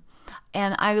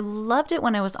 And I loved it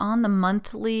when I was on the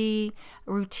monthly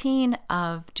routine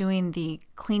of doing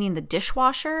cleaning the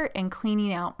dishwasher and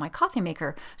cleaning out my coffee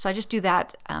maker. So I just do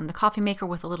that, the coffee maker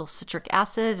with a little citric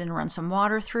acid, and run some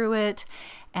water through it.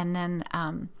 And then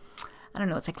I don't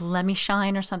know, it's like Let Me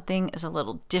Shine or something, is a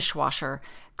little dishwasher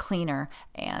cleaner.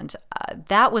 And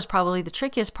that was probably the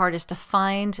trickiest part, is to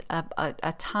find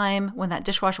a time when that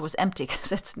dishwasher was empty,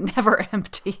 because it's never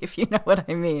empty, if you know what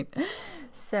I mean.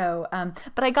 So,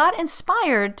 but I got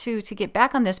inspired to get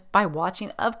back on this by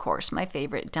watching, of course, my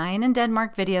favorite Diane in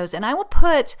Denmark videos. And I will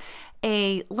put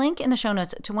a link in the show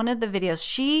notes to one of the videos.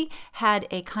 She had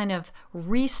a kind of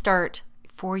restart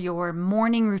for your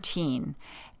morning routine.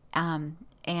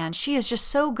 And she is just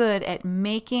so good at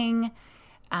making,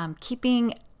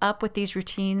 keeping up with these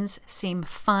routines seem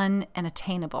fun and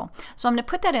attainable. So I'm going to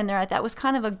put that in there. That was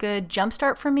kind of a good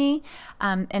jumpstart for me.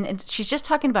 And she's just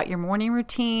talking about your morning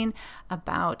routine,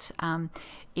 about,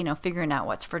 figuring out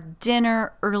what's for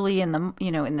dinner early in the,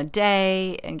 in the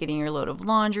day, and getting your load of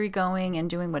laundry going and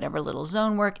doing whatever little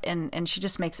zone work. And she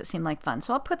just makes it seem like fun.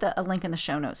 So I'll put a link in the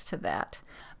show notes to that.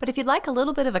 But if you'd like a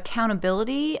little bit of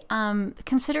accountability,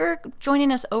 consider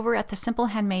joining us over at the Simple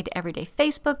Handmade Everyday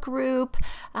Facebook group.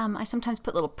 I sometimes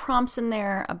put little prompts in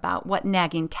there about what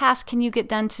nagging task can you get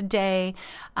done today,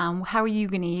 how are you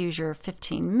going to use your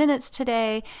 15 minutes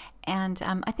today, and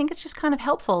I think it's just kind of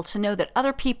helpful to know that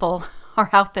other people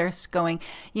are out there going,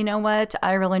 you know what,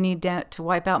 I really need to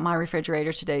wipe out my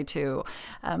refrigerator today too.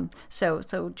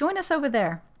 So join us over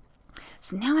there.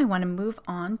 So now I want to move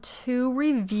on to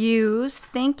reviews.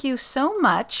 Thank you so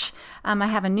much. I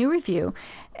have a new review,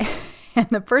 and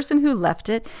the person who left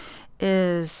it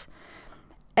is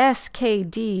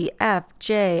SKDFJSDKJIE.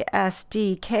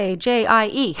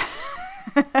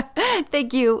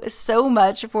 Thank you so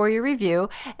much for your review.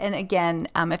 And again,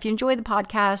 if you enjoy the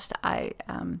podcast, I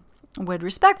would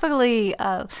respectfully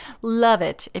love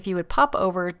it if you would pop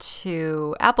over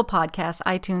to Apple Podcasts,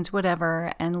 iTunes,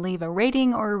 whatever, and leave a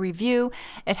rating or a review.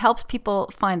 It helps people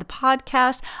find the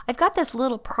podcast. I've got this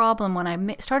little problem when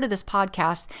I started this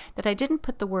podcast, that I didn't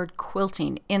put the word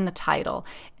quilting in the title.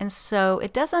 And so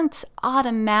it doesn't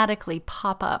automatically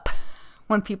pop up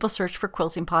when people search for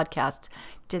quilting podcasts.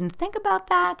 Didn't think about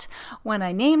that when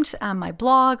I named my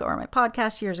blog or my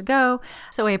podcast years ago.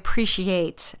 So I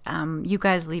appreciate you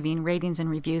guys leaving ratings and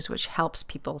reviews, which helps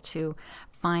people to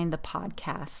find the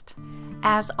podcast.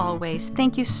 As always,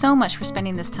 thank you so much for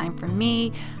spending this time for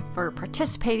me, for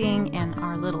participating in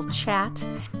our little chat.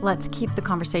 Let's keep the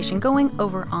conversation going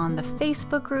over on the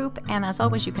Facebook group. And as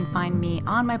always, you can find me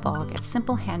on my blog at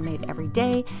Simple Handmade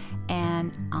Everyday,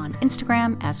 and on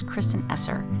Instagram as Kristen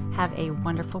Esser. Have a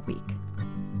wonderful week.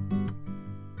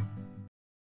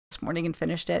 This morning and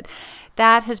finished it.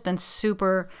 That has been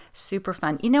super, super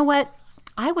fun. You know what?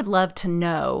 I would love to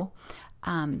know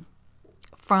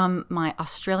from my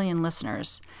Australian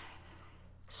listeners,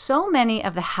 so many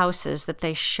of the houses that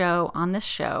they show on this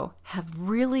show have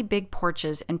really big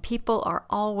porches, and people are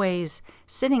always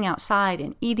sitting outside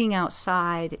and eating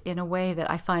outside in a way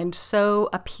that I find so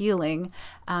appealing.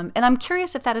 And I'm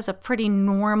curious if that is a pretty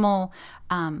normal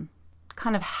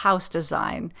kind of house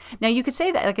design. Now, you could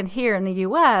say that, like in here in the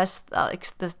U.S.,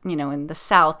 in the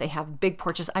South, they have big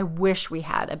porches. I wish we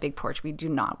had a big porch. We do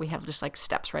not. We have just like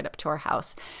steps right up to our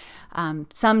house.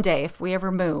 Someday, if we ever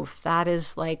move, that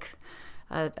is like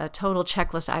a total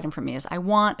checklist item for me, is I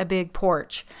want a big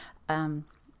porch.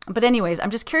 But anyways,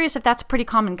 I'm just curious if that's pretty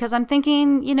common, because I'm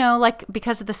thinking, like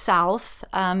because of the South,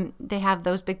 they have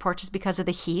those big porches because of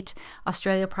the heat.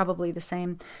 Australia probably the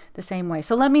same way.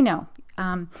 So let me know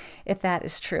if that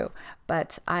is true.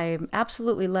 But I'm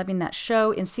absolutely loving that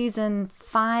show. In season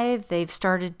 5, they've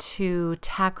started to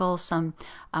tackle some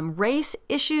race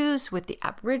issues with the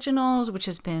Aboriginals, which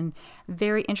has been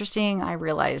very interesting. I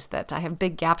realize that I have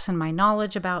big gaps in my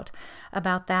knowledge about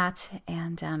that.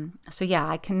 And so yeah,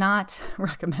 I cannot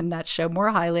recommend that show more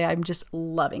highly. I'm just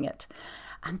loving it.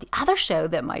 The other show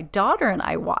that my daughter and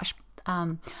I watched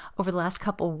over the last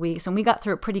couple of weeks, and we got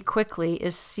through it pretty quickly,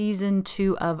 is season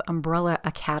 2 of Umbrella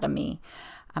Academy.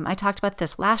 I talked about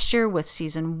this last year with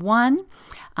season 1.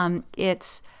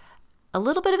 It's a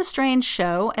little bit of a strange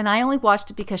show, and I only watched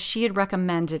it because she had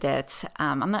recommended it.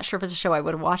 I'm not sure if it's a show I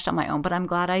would have watched on my own, but I'm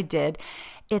glad I did.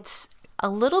 It's a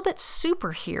little bit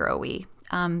superhero-y.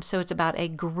 So it's about a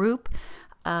group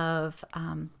of,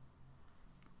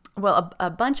 a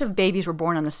bunch of babies were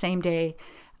born on the same day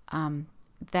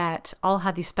that all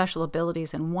had these special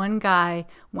abilities, and one guy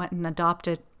went and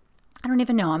adopted, I don't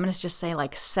even know, I'm going to just say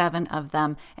like 7 of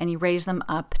them, and he raised them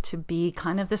up to be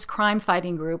kind of this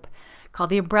crime-fighting group called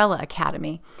the Umbrella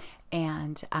Academy.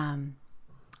 And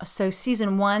so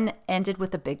season 1 ended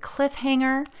with a big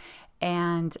cliffhanger,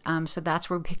 and so that's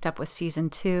where we picked up with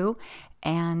season 2.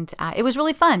 And it was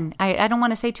really fun. I don't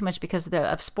want to say too much because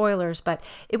of spoilers, but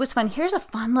it was fun. Here's a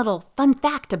fun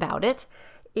fact about it,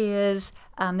 is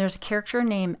there's a character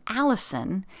named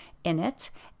Allison in it,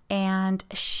 and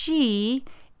she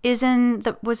was in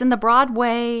the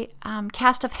Broadway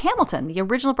cast of Hamilton, the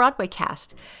original Broadway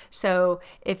cast. So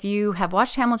if you have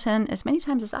watched Hamilton as many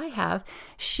times as I have,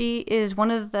 she is one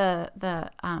of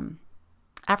the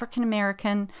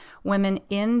African-American women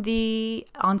in the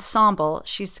ensemble.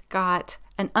 She's got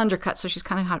an undercut, so she's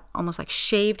kind of got almost like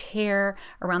shaved hair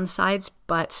around the sides,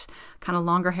 but kind of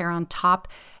longer hair on top.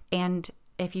 And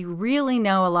if you really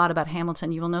know a lot about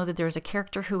Hamilton, you will know that there's a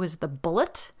character who is the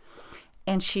Bullet,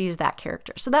 and she's that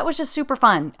character. So that was just super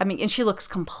fun. I mean, and she looks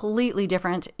completely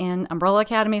different in Umbrella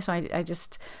Academy, so I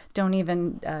just don't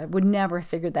even, would never have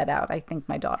figured that out. I think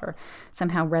my daughter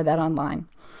somehow read that online.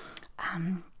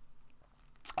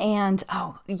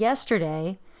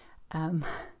 Yesterday,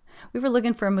 we were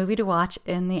looking for a movie to watch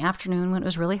in the afternoon when it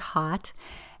was really hot,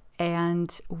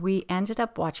 and we ended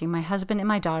up watching, my husband and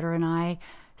my daughter and I,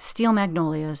 Steel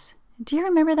Magnolias. Do you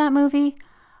remember that movie?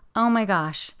 Oh my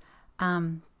gosh.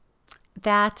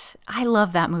 I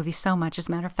love that movie so much. As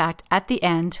a matter of fact, at the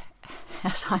end,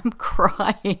 as I'm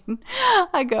crying,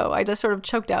 I just sort of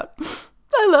choked out.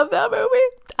 I love that movie.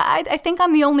 I think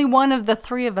I'm the only one of the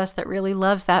three of us that really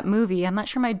loves that movie. I'm not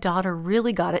sure my daughter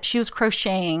really got it. She was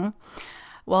crocheting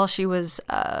while she was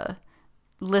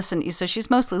listening. So she's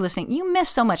mostly listening. You miss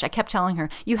so much. I kept telling her,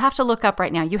 you have to look up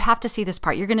right now. You have to see this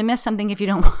part. You're going to miss something if you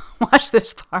don't watch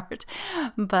this part.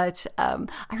 But I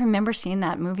remember seeing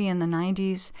that movie in the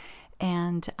 90s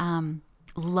and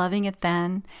loving it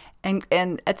then.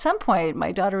 And at some point,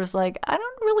 my daughter was like, I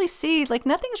don't really see, like,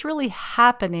 nothing's really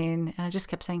happening. And I just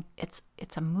kept saying, it's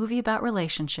a movie about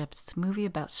relationships. It's a movie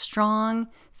about strong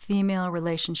female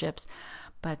relationships.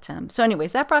 But so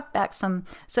anyways, that brought back some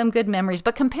good memories.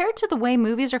 But compared to the way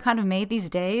movies are kind of made these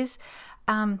days,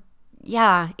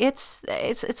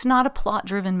 it's not a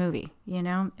plot-driven movie, you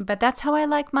know. But that's how I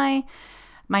like my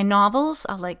novels.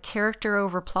 I like character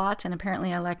over plot, and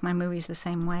apparently I like my movies the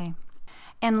same way.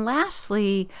 And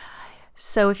lastly,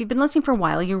 so if you've been listening for a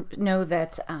while, you know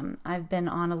that I've been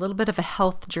on a little bit of a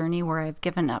health journey where I've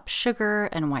given up sugar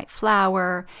and white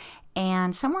flour.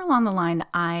 And somewhere along the line,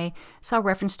 I saw a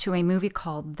reference to a movie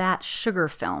called That Sugar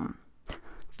Film.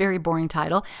 Very boring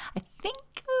title. I think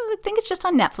it's just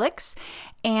on Netflix.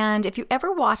 And if you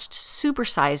ever watched Super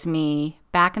Size Me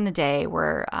back in the day,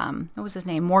 where what was his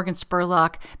name, Morgan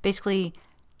Spurlock, basically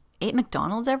ate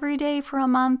McDonald's every day for a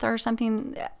month or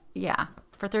something. Yeah.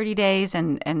 For 30 days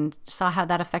and saw how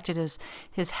that affected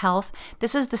his health.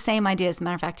 This is the same idea. As a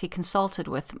matter of fact, he consulted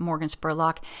with Morgan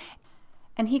Spurlock,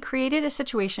 and he created a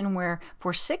situation where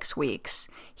for 6 weeks,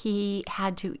 he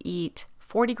had to eat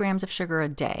 40 grams of sugar a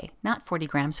day. Not 40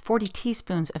 grams, 40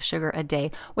 teaspoons of sugar a day,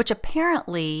 which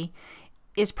apparently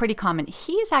is pretty common.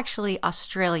 He is actually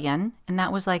Australian, and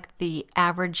that was like the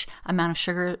average amount of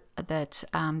sugar that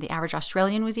the average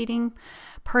Australian was eating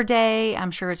per day.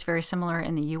 I'm sure it's very similar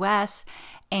in the US.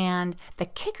 And the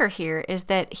kicker here is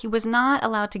that he was not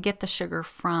allowed to get the sugar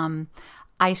from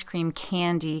ice cream,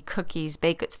 candy, cookies,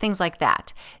 baked goods, things like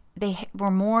that. They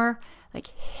were more like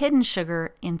hidden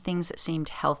sugar in things that seemed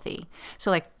healthy.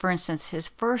 So like, for instance, his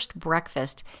first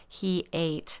breakfast, he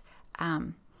ate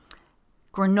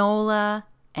granola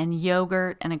and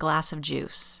yogurt and a glass of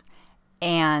juice.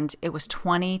 And it was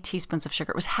 20 teaspoons of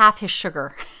sugar. It was half his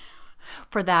sugar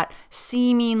for that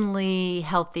seemingly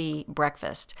healthy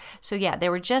breakfast. So yeah,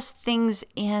 there were just things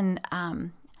in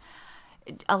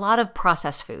a lot of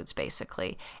processed foods,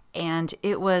 basically. And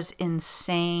it was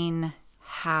insane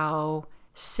how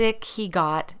sick he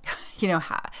got, you know,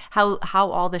 how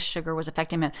all this sugar was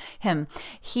affecting him.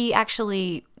 He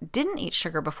actually didn't eat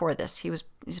sugar before this. He's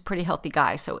a pretty healthy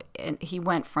guy. So he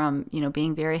went from, you know,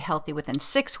 being very healthy within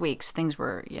 6 weeks. Things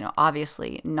were, you know,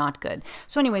 obviously not good.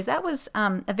 So anyways, that was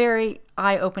a very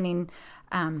eye-opening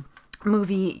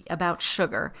movie about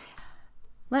sugar.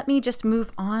 Let me just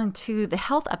move on to the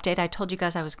health update. I told you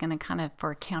guys I was going to kind of,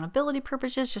 for accountability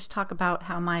purposes, just talk about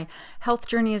how my health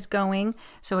journey is going.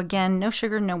 So again, no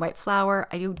sugar, no white flour.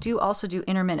 I do also do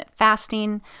intermittent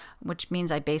fasting, which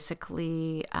means I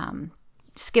basically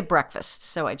skip breakfast.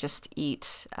 So I just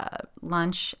eat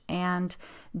lunch and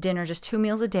dinner, just 2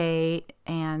 meals a day,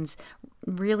 and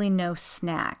really no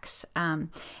snacks.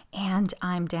 And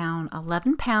I'm down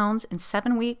 11 pounds in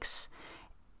 7 weeks,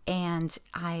 and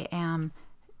I am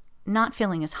not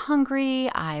feeling as hungry.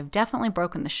 I've definitely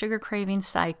broken the sugar craving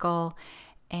cycle,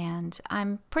 and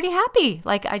I'm pretty happy.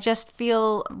 Like, I just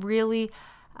feel really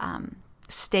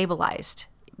stabilized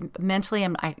mentally.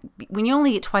 When you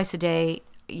only eat twice a day,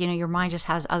 you know, your mind just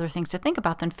has other things to think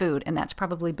about than food, and that's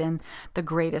probably been the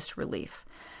greatest relief.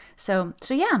 So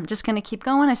yeah, I'm just going to keep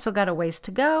going. I still got a ways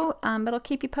to go, but I'll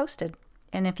keep you posted.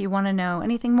 And if you want to know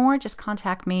anything more, just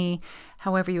contact me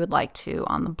however you would like to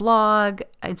on the blog,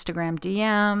 Instagram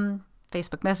DM,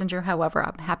 Facebook Messenger, however.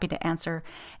 I'm happy to answer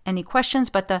any questions.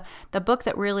 But the book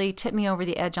that really tipped me over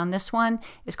the edge on this one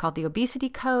is called The Obesity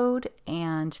Code,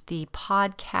 and the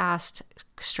podcast,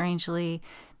 strangely,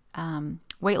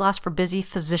 Weight Loss for Busy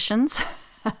Physicians,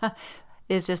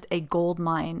 is just a gold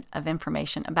mine of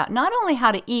information about not only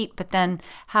how to eat, but then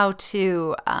how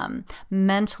to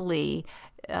mentally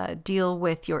deal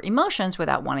with your emotions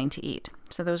without wanting to eat.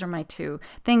 So those are my two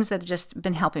things that have just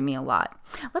been helping me a lot.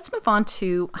 Let's move on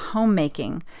to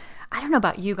homemaking. I don't know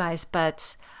about you guys,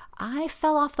 but I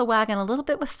fell off the wagon a little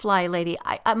bit with Fly Lady.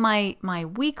 My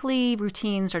weekly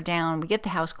routines are down. We get the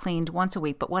house cleaned once a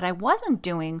week, but what I wasn't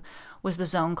doing was the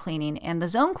zone cleaning. And the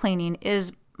zone cleaning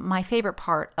is my favorite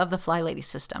part of the Fly Lady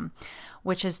system,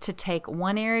 which is to take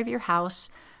one area of your house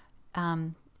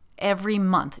every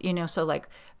month. So like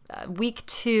week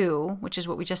 2, which is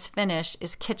what we just finished,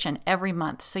 is kitchen every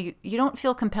month. So you don't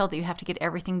feel compelled that you have to get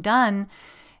everything done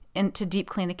and to deep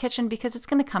clean the kitchen, because it's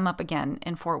going to come up again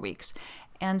in 4 weeks.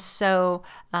 And so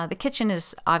the kitchen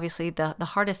is obviously the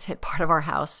hardest hit part of our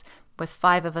house, with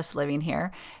 5 of us living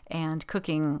here and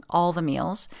cooking all the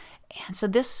meals. And so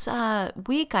this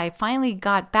week I finally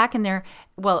got back in there.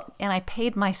 Well, and I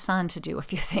paid my son to do a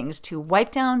few things, to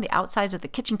wipe down the outsides of the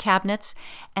kitchen cabinets.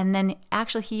 And then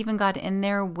actually he even got in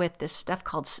there with this stuff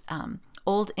called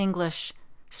Old English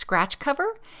scratch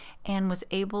cover, and was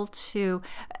able to,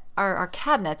 our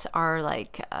cabinets are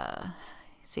like,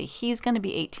 he's going to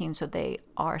be 18, so they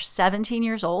are 17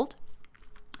 years old.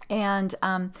 And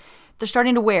they're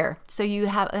starting to wear. So you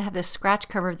have this scratch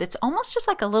cover that's almost just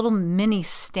like a little mini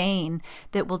stain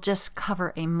that will just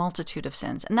cover a multitude of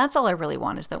sins. And that's all I really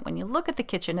want, is that when you look at the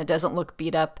kitchen, it doesn't look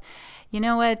beat up. You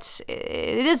know what?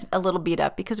 It is a little beat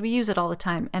up because we use it all the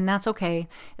time, and that's okay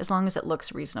as long as it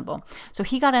looks reasonable. So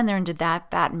he got in there and did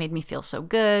that. That made me feel so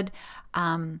good.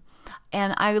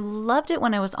 And I loved it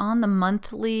when I was on the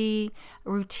monthly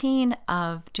routine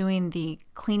of doing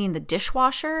cleaning the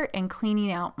dishwasher and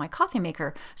cleaning out my coffee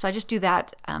maker. So I just do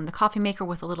that, the coffee maker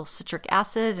with a little citric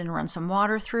acid, and run some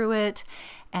water through it.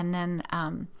 And then, I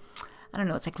don't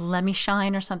know, it's like Lemmy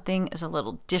Shine or something, is a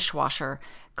little dishwasher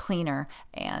cleaner.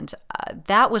 And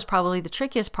that was probably the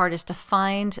trickiest part, is to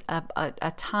find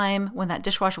a time when that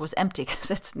dishwasher was empty,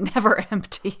 because it's never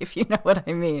empty, if you know what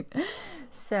I mean.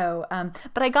 So,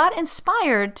 but I got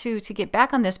inspired to get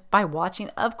back on this by watching,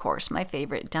 of course, my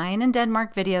favorite Diane in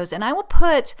Denmark videos. And I will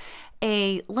put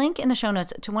a link in the show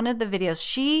notes to one of the videos.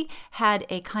 She had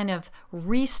a kind of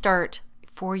restart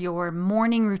for your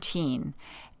morning routine.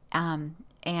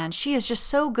 And she is just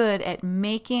so good at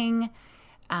making,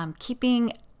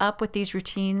 keeping up with these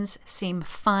routines seem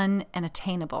fun and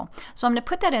attainable. So I'm going to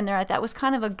put that in there. That was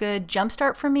kind of a good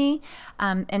jumpstart for me.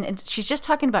 And she's just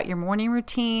talking about your morning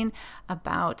routine,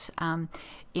 about,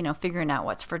 figuring out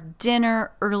what's for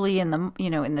dinner early in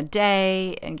the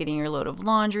day, and getting your load of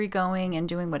laundry going, and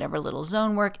doing whatever little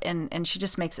zone work. And she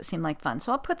just makes it seem like fun.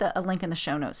 So I'll put a link in the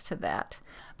show notes to that.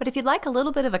 But if you'd like a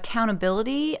little bit of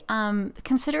accountability,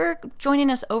 consider joining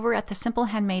us over at the Simple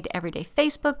Handmade Everyday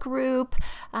Facebook group.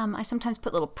 I sometimes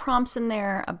put little prompts in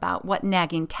there about what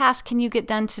nagging task can you get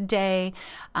done today,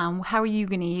 how are you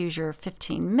going to use your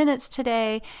 15 minutes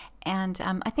today, and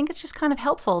I think it's just kind of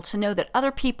helpful to know that other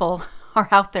people are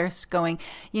out there going,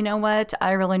 you know what,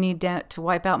 I really need to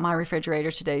wipe out my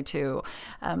refrigerator today too.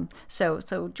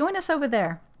 So join us over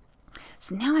there.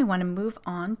 So now I want to move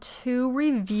on to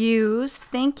reviews.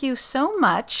 Thank you so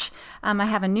much. I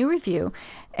have a new review,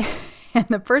 and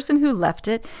the person who left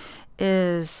it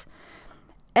is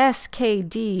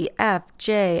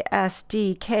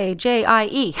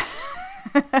SKDFJSDKJIE.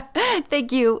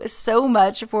 Thank you so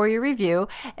much for your review.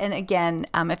 And again,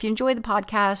 if you enjoy the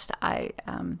podcast, I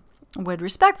would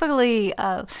respectfully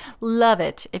love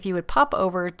it if you would pop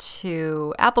over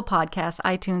to Apple Podcasts,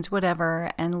 iTunes,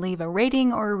 whatever, and leave a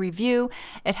rating or a review.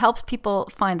 It helps people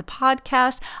find the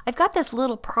podcast. I've got this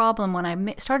little problem when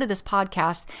I started this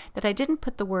podcast, that I didn't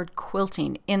put the word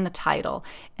quilting in the title.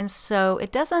 And so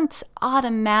it doesn't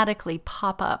automatically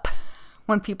pop up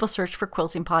when people search for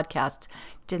quilting podcasts.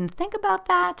 Didn't think about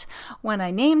that when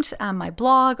I named my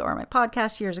blog or my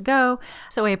podcast years ago.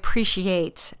 So I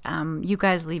appreciate you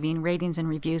guys leaving ratings and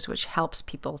reviews, which helps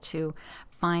people to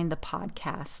find the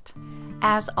podcast.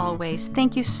 As always,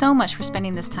 thank you so much for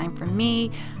spending this time for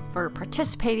me, for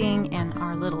participating in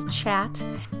our little chat.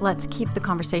 Let's keep the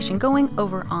conversation going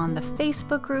over on the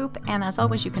Facebook group. And as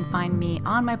always, you can find me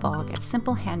on my blog at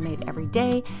Simple Handmade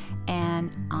Everyday,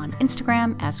 and on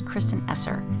Instagram as Kristen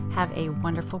Esser. Have a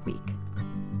wonderful week.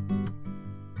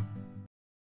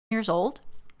 Years old.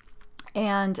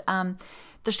 And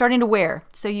they're starting to wear.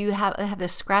 So you have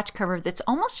this scratch cover that's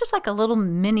almost just like a little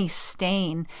mini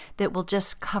stain that will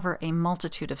just cover a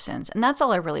multitude of sins. And that's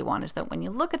all I really want, is that when you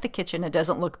look at the kitchen, it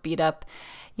doesn't look beat up.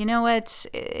 You know what?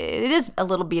 It is a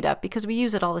little beat up because we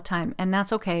use it all the time, and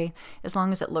that's okay as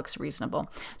long as it looks reasonable.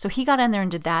 So he got in there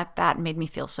and did that. That made me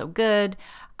feel so good.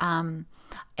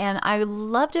 And I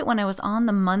loved it when I was on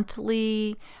the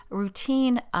monthly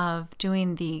routine of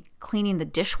doing the cleaning the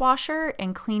dishwasher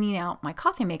and cleaning out my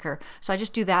coffee maker. So I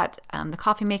just do that, the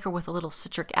coffee maker with a little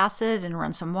citric acid and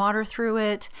run some water through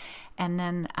it. And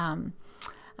then, I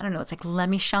don't know, it's like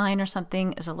Lemmy Shine or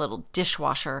something is a little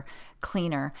dishwasher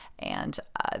cleaner. And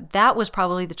that was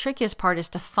probably the trickiest part, is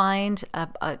to find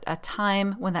a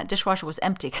time when that dishwasher was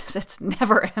empty, because it's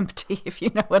never empty, if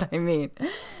you know what I mean.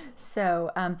 So,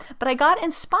 but I got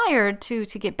inspired to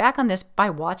get back on this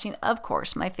by watching, of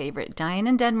course, my favorite Diane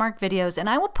in Denmark videos. And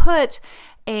I will put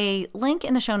a link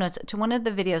in the show notes to one of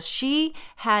the videos. She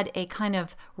had a kind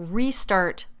of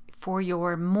restart for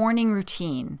your morning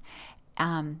routine.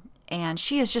 And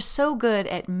she is just so good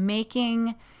at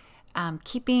making,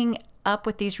 keeping up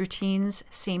with these routines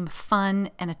seem fun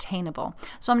and attainable.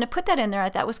 So I'm going to put that in there.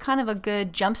 That was kind of a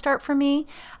good jumpstart for me.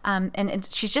 And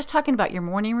she's just talking about your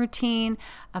morning routine,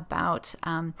 about,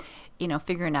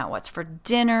 figuring out what's for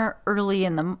dinner early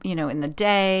in the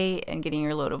day, and getting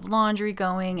your load of laundry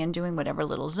going and doing whatever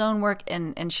little zone work.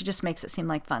 And she just makes it seem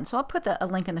like fun. So I'll put a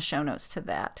link in the show notes to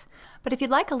that. But if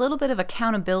you'd like a little bit of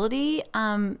accountability,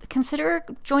 consider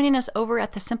joining us over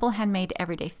at the Simple Handmade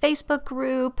Everyday Facebook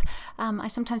group. I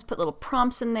sometimes put little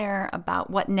prompts in there about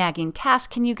what nagging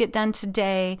task can you get done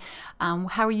today,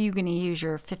 how are you going to use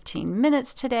your 15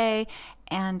 minutes today,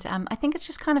 and I think it's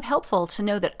just kind of helpful to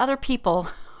know that other people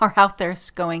are out there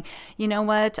going, you know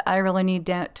what, I really need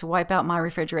to wipe out my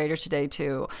refrigerator today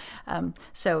too.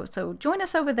 So join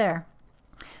us over there.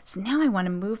 So now I want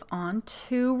to move on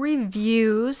to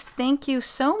reviews. Thank you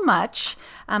so much.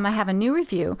 I have a new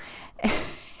review,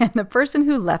 and the person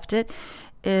who left it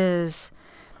is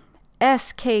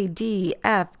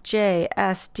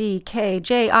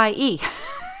SKDFJSDKJIE.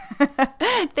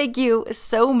 Thank you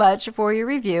so much for your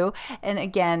review. And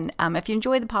again, if you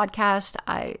enjoy the podcast,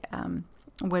 I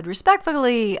would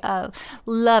respectfully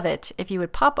love it if you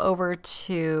would pop over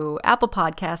to Apple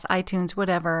Podcasts, iTunes,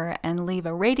 whatever, and leave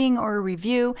a rating or a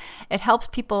review. It helps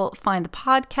people find the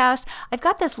podcast. I've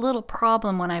got this little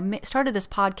problem when I started this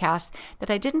podcast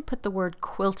that I didn't put the word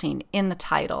quilting in the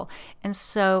title. And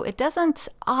so it doesn't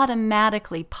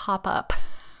automatically pop up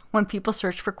when people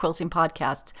search for quilting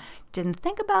podcasts. Didn't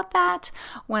think about that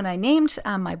when I named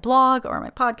my blog or my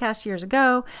podcast years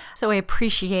ago. So I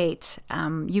appreciate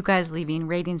you guys leaving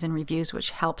ratings and reviews,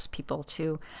 which helps people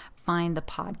to find the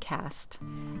podcast.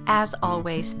 As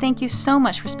always, thank you so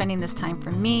much for spending this time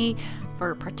for me,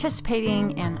 for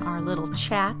participating in our little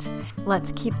chat.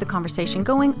 Let's keep the conversation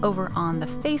going over on the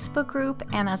Facebook group.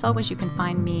 And as always, you can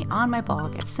find me on my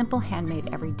blog at Simple Handmade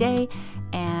Everyday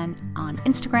and on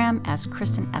Instagram as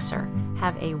Kristen Esser.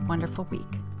 Have a wonderful week.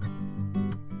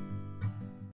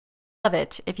 Love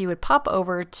it if you would pop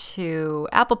over to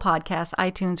Apple Podcasts,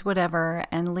 iTunes, whatever,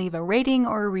 and leave a rating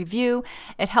or a review.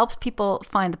 It helps people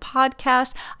find the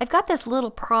podcast. I've got this little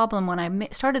problem when I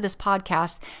started this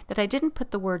podcast that I didn't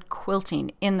put the word quilting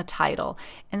in the title.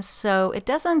 And so it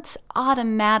doesn't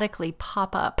automatically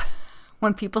pop up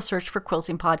when people search for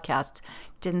quilting podcasts.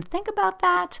 Didn't think about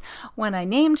that when I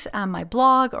named my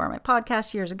blog or my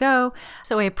podcast years ago.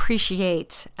 So I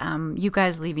appreciate you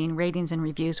guys leaving ratings and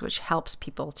reviews, which helps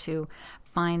people to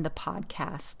find the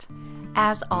podcast.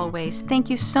 As always, thank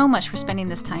you so much for spending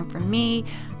this time for me,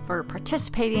 for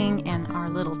participating in our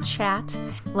little chat.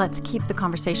 Let's keep the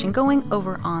conversation going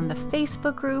over on the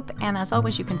Facebook group. And as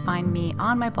always, you can find me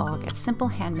on my blog at Simple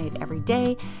Handmade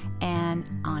Everyday and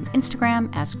on Instagram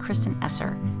as Kristen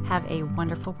Esser. Have a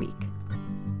wonderful week.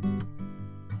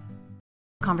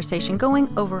 Conversation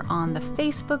going over on the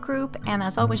Facebook group. And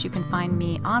as always, you can find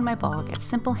me on my blog at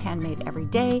Simple Handmade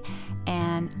Everyday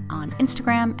and on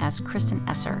Instagram as Kristen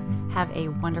Esser. Have a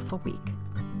wonderful week.